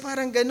lumalabas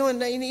parang ganun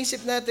na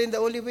iniisip natin, the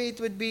only way it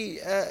would be,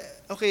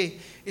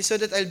 is so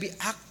that I'll be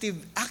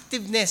active.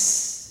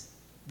 Activeness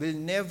will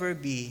never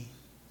be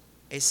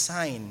a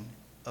sign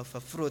of a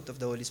fruit of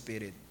the Holy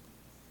Spirit.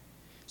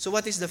 So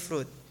what is the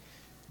fruit?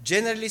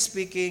 Generally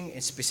speaking,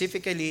 and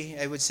specifically,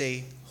 I would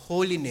say,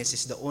 holiness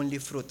is the only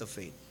fruit of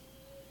faith.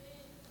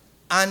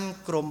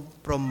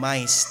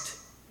 Uncompromised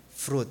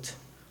fruit.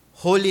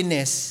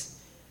 Holiness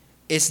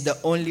is the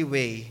only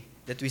way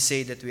that we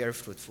say that we are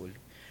fruitful.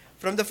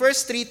 From the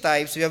first three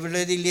types, we have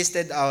already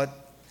listed out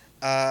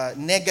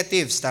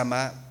negatives,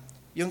 tama?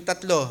 Yung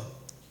tatlo.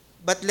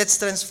 But let's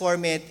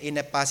transform it in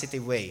a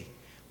positive way.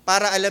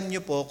 Para alam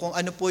nyo po kung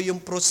ano po yung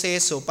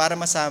proseso para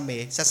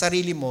masami sa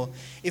sarili mo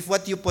if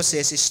what you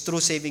possess is true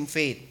saving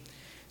faith.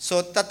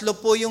 So, tatlo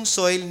po yung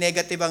soil,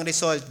 negative ang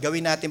result.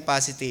 Gawin natin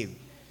positive.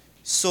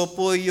 So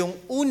po yung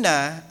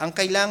una, ang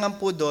kailangan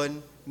po doon,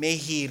 may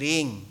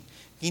hearing.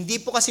 Hindi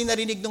po kasi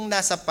narinig nung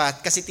nasa path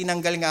kasi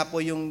tinanggal nga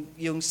po yung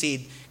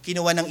seed,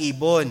 kinuha ng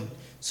ibon.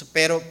 So,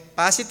 pero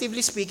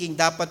positively speaking,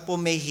 dapat po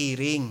may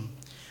hearing.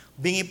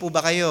 Bingi po ba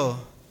kayo?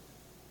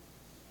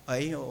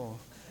 Ay, oo.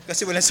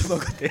 Kasi walang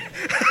sumagot eh.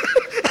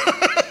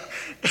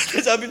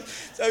 sabi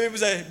po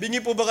sa'yo,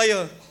 bingi po ba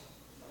kayo?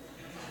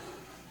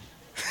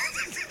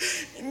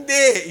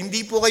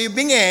 Hindi po kayo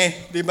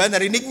bingi. Diba?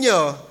 Narinig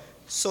nyo.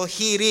 So,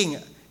 hearing.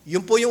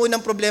 Yun po yung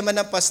unang problema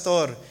ng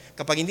pastor.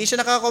 Kapag hindi siya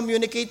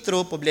nakaka-communicate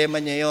through,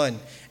 problema niya yon.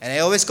 And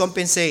I always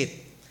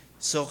compensate.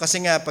 So,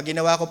 kasi nga, pag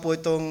ginawa ko po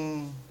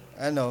itong,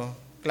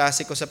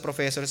 klase ko sa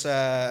professor sa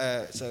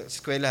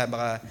eskwela,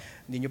 baka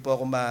hindi nyo po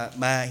ako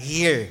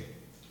ma-hear.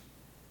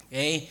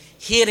 Okay?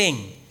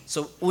 Hearing.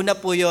 So, una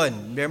po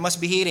yon. There must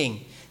be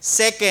hearing.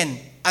 Second,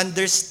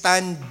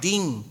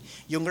 understanding.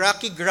 Yung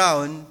rocky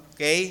ground,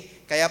 okay,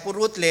 kaya po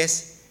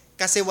rootless,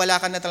 kasi wala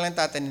ka na talagang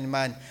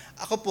tataniman.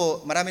 Ako po,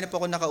 marami na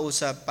po ako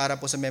nakausap para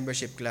po sa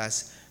membership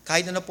class.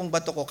 Kahit ano pong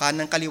bato ko,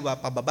 kanang kaliwa,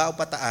 pababa o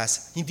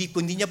pataas, hindi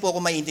niya po ako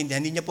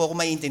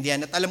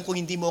maiintindihan, at alam ko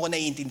hindi mo ako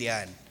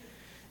naiintindihan.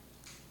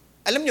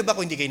 Alam niyo ba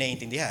kung hindi kayo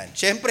naiintindihan?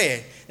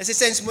 Siyempre,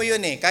 nasi-sense mo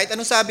yun eh. Kahit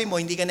anong sabi mo,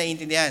 hindi ka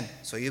naiintindihan.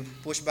 So you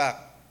push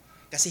back.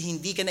 Kasi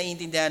hindi ka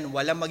naiintindihan,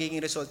 walang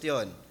magiging result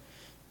yon.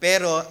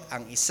 Pero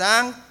ang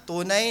isang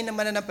tunay na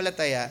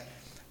mananampalataya,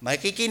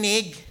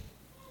 makikinig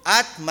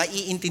at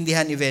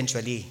maiintindihan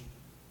eventually.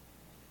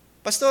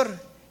 Pastor,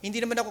 hindi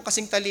naman ako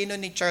kasing talino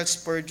ni Charles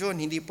Spurgeon.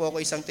 Hindi po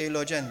ako isang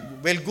theologian.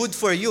 Well, good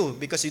for you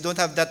because you don't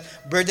have that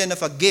burden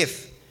of a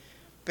gift.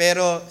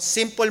 Pero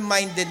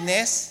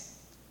simple-mindedness,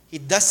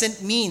 it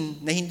doesn't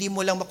mean na hindi mo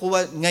lang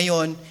makuha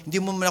ngayon, hindi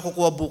mo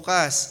makukuha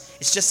bukas.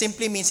 It just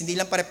simply means hindi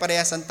lang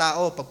pare-parehas ang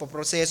tao,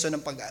 pagpaproseso ng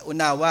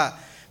pag-unawa.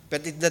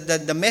 But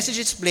the message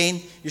is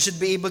plain, you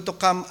should be able to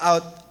come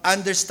out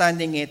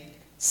understanding it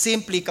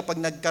simply kapag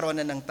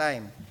nagkaroon na ng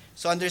time.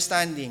 So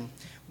understanding.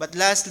 But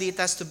lastly, it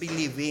has to be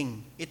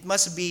living. It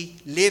must be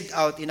lived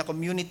out in a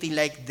community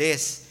like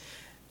this.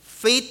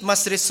 Faith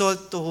must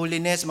result to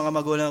holiness, mga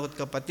magulang at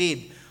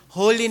kapatid.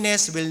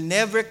 Holiness will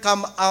never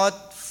come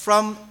out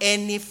from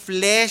any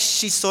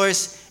fleshy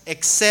source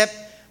except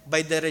by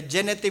the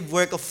regenerative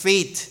work of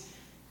faith.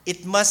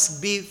 It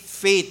must be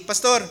faith.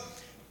 Pastor,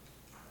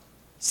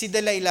 si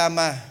Dalai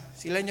Lama,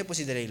 sila niyo po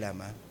si Dalai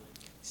Lama?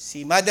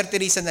 Si Mother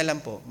Teresa na lang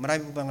po.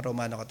 Marami po bang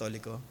Romano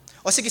Katoliko?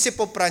 O sige, si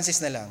Pope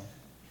Francis na lang.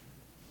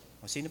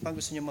 O sino pang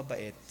gusto niyo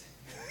mabait?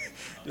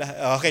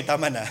 Okay,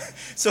 tama na.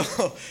 So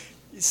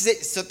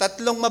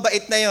tatlong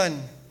mabait na yon.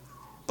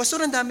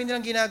 Pastor, ang dami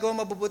nilang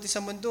ginagawa mabubuti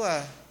sa mundo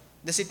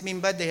Does it mean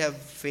ba they have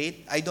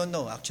faith? I don't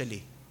know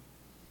actually.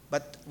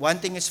 But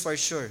one thing is for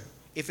sure.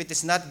 If it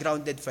is not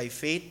grounded by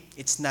faith,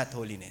 it's not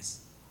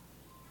holiness.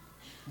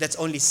 That's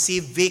only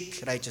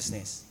civic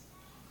righteousness.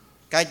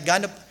 Kahit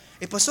gaano,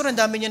 pastor, ang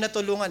dami niya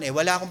natulungan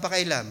wala akong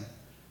pakailam.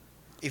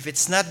 If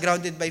it's not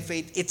grounded by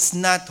faith, it's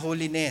not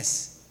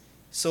holiness.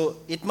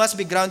 So, it must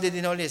be grounded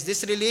in holiness.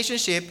 This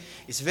relationship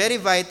is very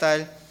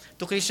vital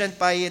to Christian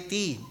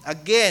piety.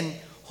 Again,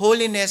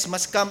 holiness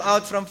must come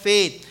out from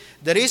faith.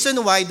 The reason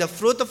why the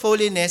fruit of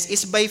holiness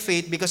is by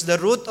faith because the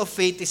root of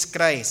faith is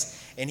Christ.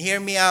 And hear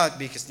me out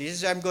because this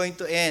is where I'm going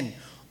to end.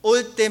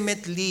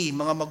 Ultimately,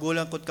 mga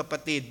magulang ko't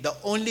kapatid, the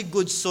only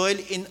good soil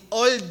in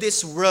all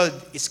this world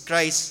is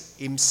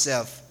Christ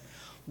Himself.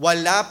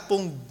 Wala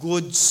pong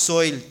good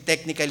soil,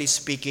 technically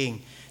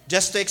speaking.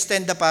 Just to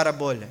extend the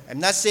parable.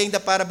 I'm not saying the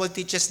parable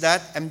teaches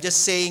that. I'm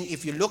just saying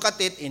if you look at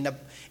it in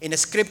a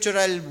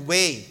scriptural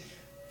way,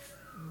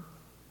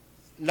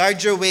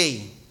 larger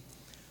way,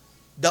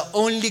 the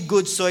only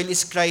good soil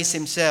is Christ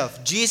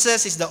Himself.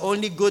 Jesus is the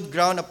only good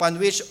ground upon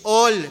which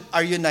all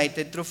are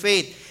united through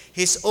faith.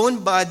 His own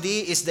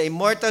body is the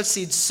immortal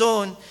seed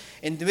sown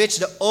in which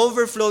the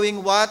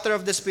overflowing water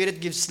of the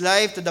Spirit gives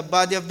life to the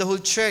body of the whole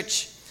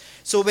church.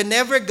 So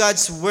whenever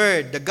God's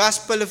word, the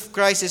gospel of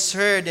Christ is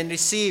heard and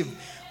received,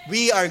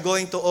 we are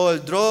going to all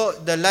draw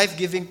the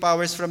life-giving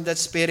powers from that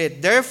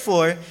Spirit.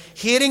 Therefore,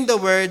 hearing the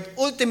word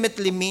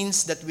ultimately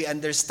means that we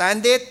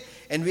understand it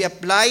and we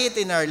apply it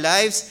in our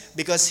lives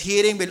because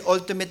hearing will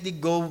ultimately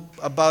go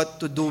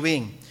about to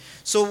doing.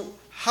 So,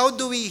 how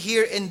do we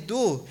hear and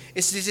do?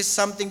 This is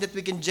something that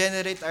we can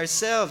generate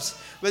ourselves.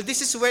 Well,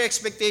 this is where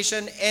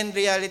expectation and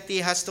reality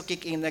has to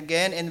kick in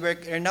again, and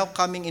we're now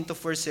coming into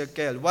first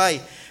circle.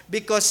 Why?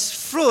 Because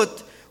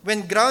fruit,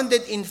 when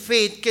grounded in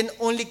faith, can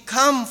only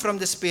come from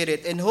the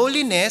Spirit, and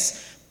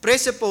holiness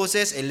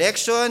presupposes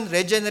election,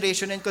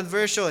 regeneration, and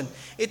conversion.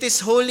 It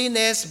is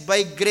holiness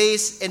by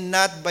grace and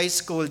not by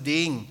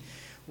scolding.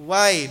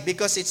 Why?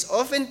 Because it's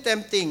often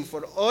tempting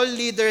for all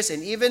leaders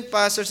and even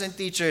pastors and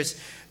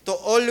teachers to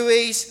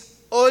always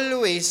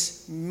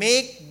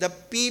make the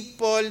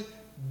people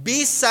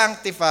be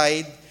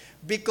sanctified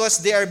because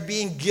they are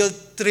being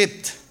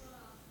guilt-tripped.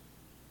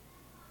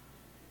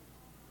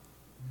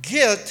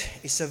 Guilt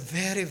is a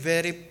very,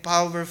 very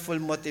powerful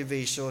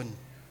motivation.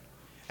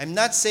 I'm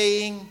not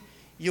saying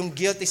yung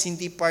guilt is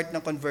hindi part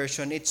ng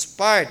conversion. It's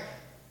part.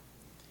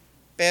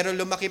 Pero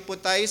lumaki po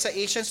tayo sa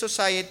Asian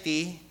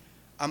society,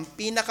 ang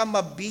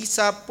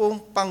pinakamabisa pong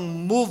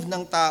pang-move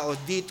ng tao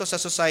dito sa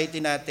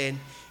society natin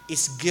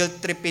is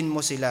guilt-trippin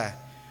mo sila.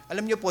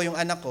 Alam niyo po, yung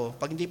anak ko,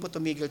 pag hindi po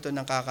tumigil to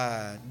ng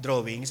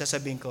kaka-drawing,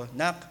 sasabihin ko,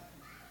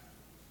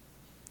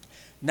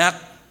 Nak,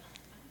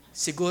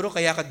 siguro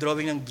kaya ka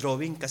drawing ng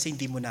drawing kasi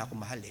hindi mo na ako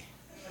mahal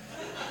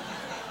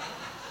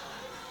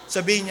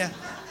Sabihin niya,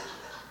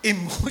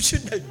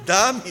 emotional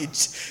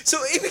damage. So,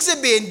 ibig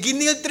sabihin,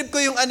 ginil-trip ko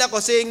yung anak ko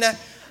saying na,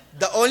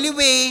 the only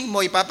way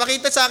mo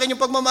ipapakita sa akin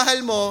yung pagmamahal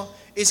mo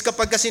is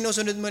kapag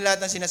sinusunod mo lahat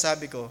ng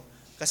sinasabi ko.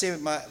 Kasi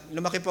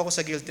lumaki po ako sa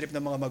guilt trip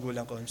ng mga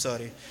magulang ko. I'm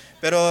sorry.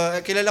 Pero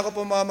kilala ko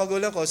po mga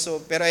magulang ko,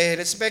 pero I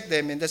respect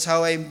them and that's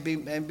how I've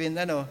been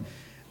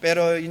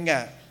Pero yun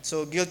nga,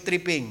 so guilt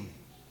tripping.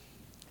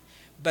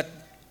 But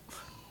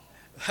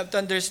have to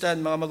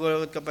understand, mga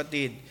magulang at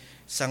kapatid,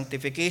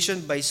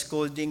 sanctification by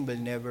scolding will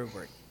never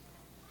work.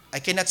 I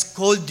cannot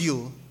scold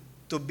you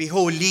to be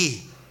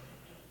holy.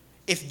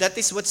 If that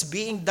is what's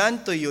being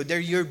done to you,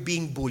 then you're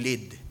being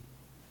bullied.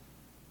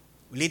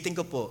 Ulitin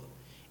ko po,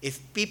 if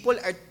people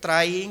are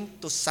trying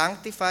to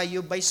sanctify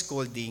you by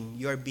scolding,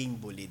 you are being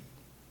bullied.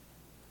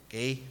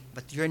 Okay?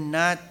 But you're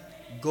not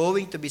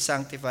going to be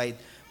sanctified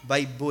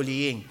by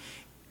bullying.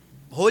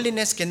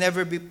 Holiness can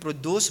never be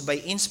produced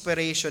by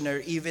inspiration or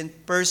even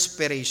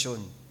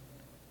perspiration.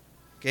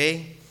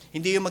 Okay?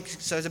 Hindi yung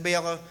magsasabi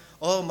ako,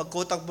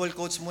 mag-quotable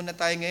quotes muna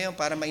tayo ngayon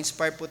para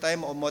ma-inspire po tayo,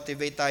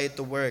 ma-motivate tayo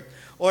to work.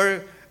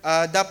 Or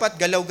dapat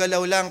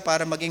galaw-galaw lang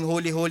para maging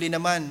holy-holy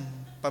naman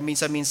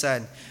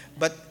paminsan-minsan.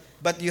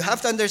 But you have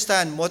to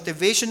understand,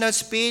 motivational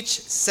speech,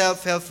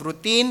 self-help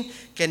routine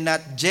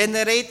cannot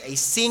generate a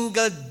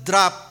single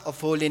drop of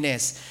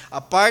holiness.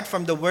 Apart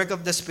from the work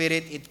of the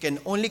Spirit, it can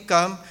only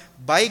come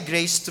by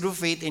grace through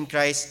faith in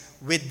Christ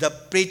with the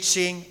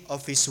preaching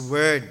of His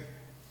Word.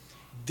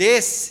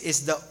 This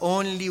is the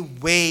only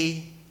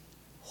way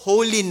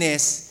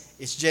holiness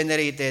is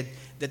generated.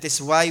 That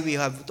is why we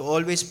have to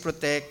always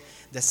protect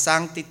the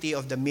sanctity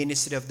of the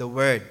ministry of the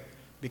Word.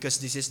 Because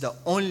this is the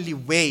only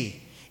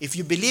way. If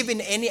you believe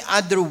in any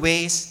other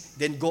ways,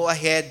 then go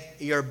ahead.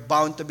 You're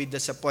bound to be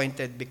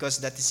disappointed because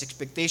that is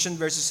expectation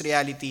versus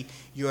reality.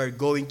 You are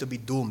going to be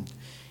doomed.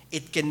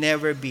 It can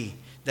never be.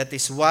 That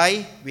is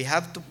why we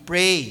have to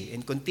pray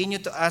and continue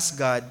to ask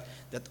God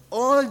that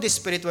all the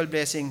spiritual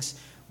blessings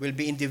will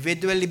be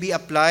individually be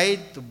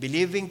applied to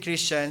believing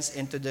Christians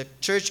and to the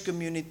church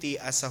community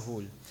as a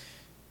whole.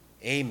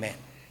 Amen.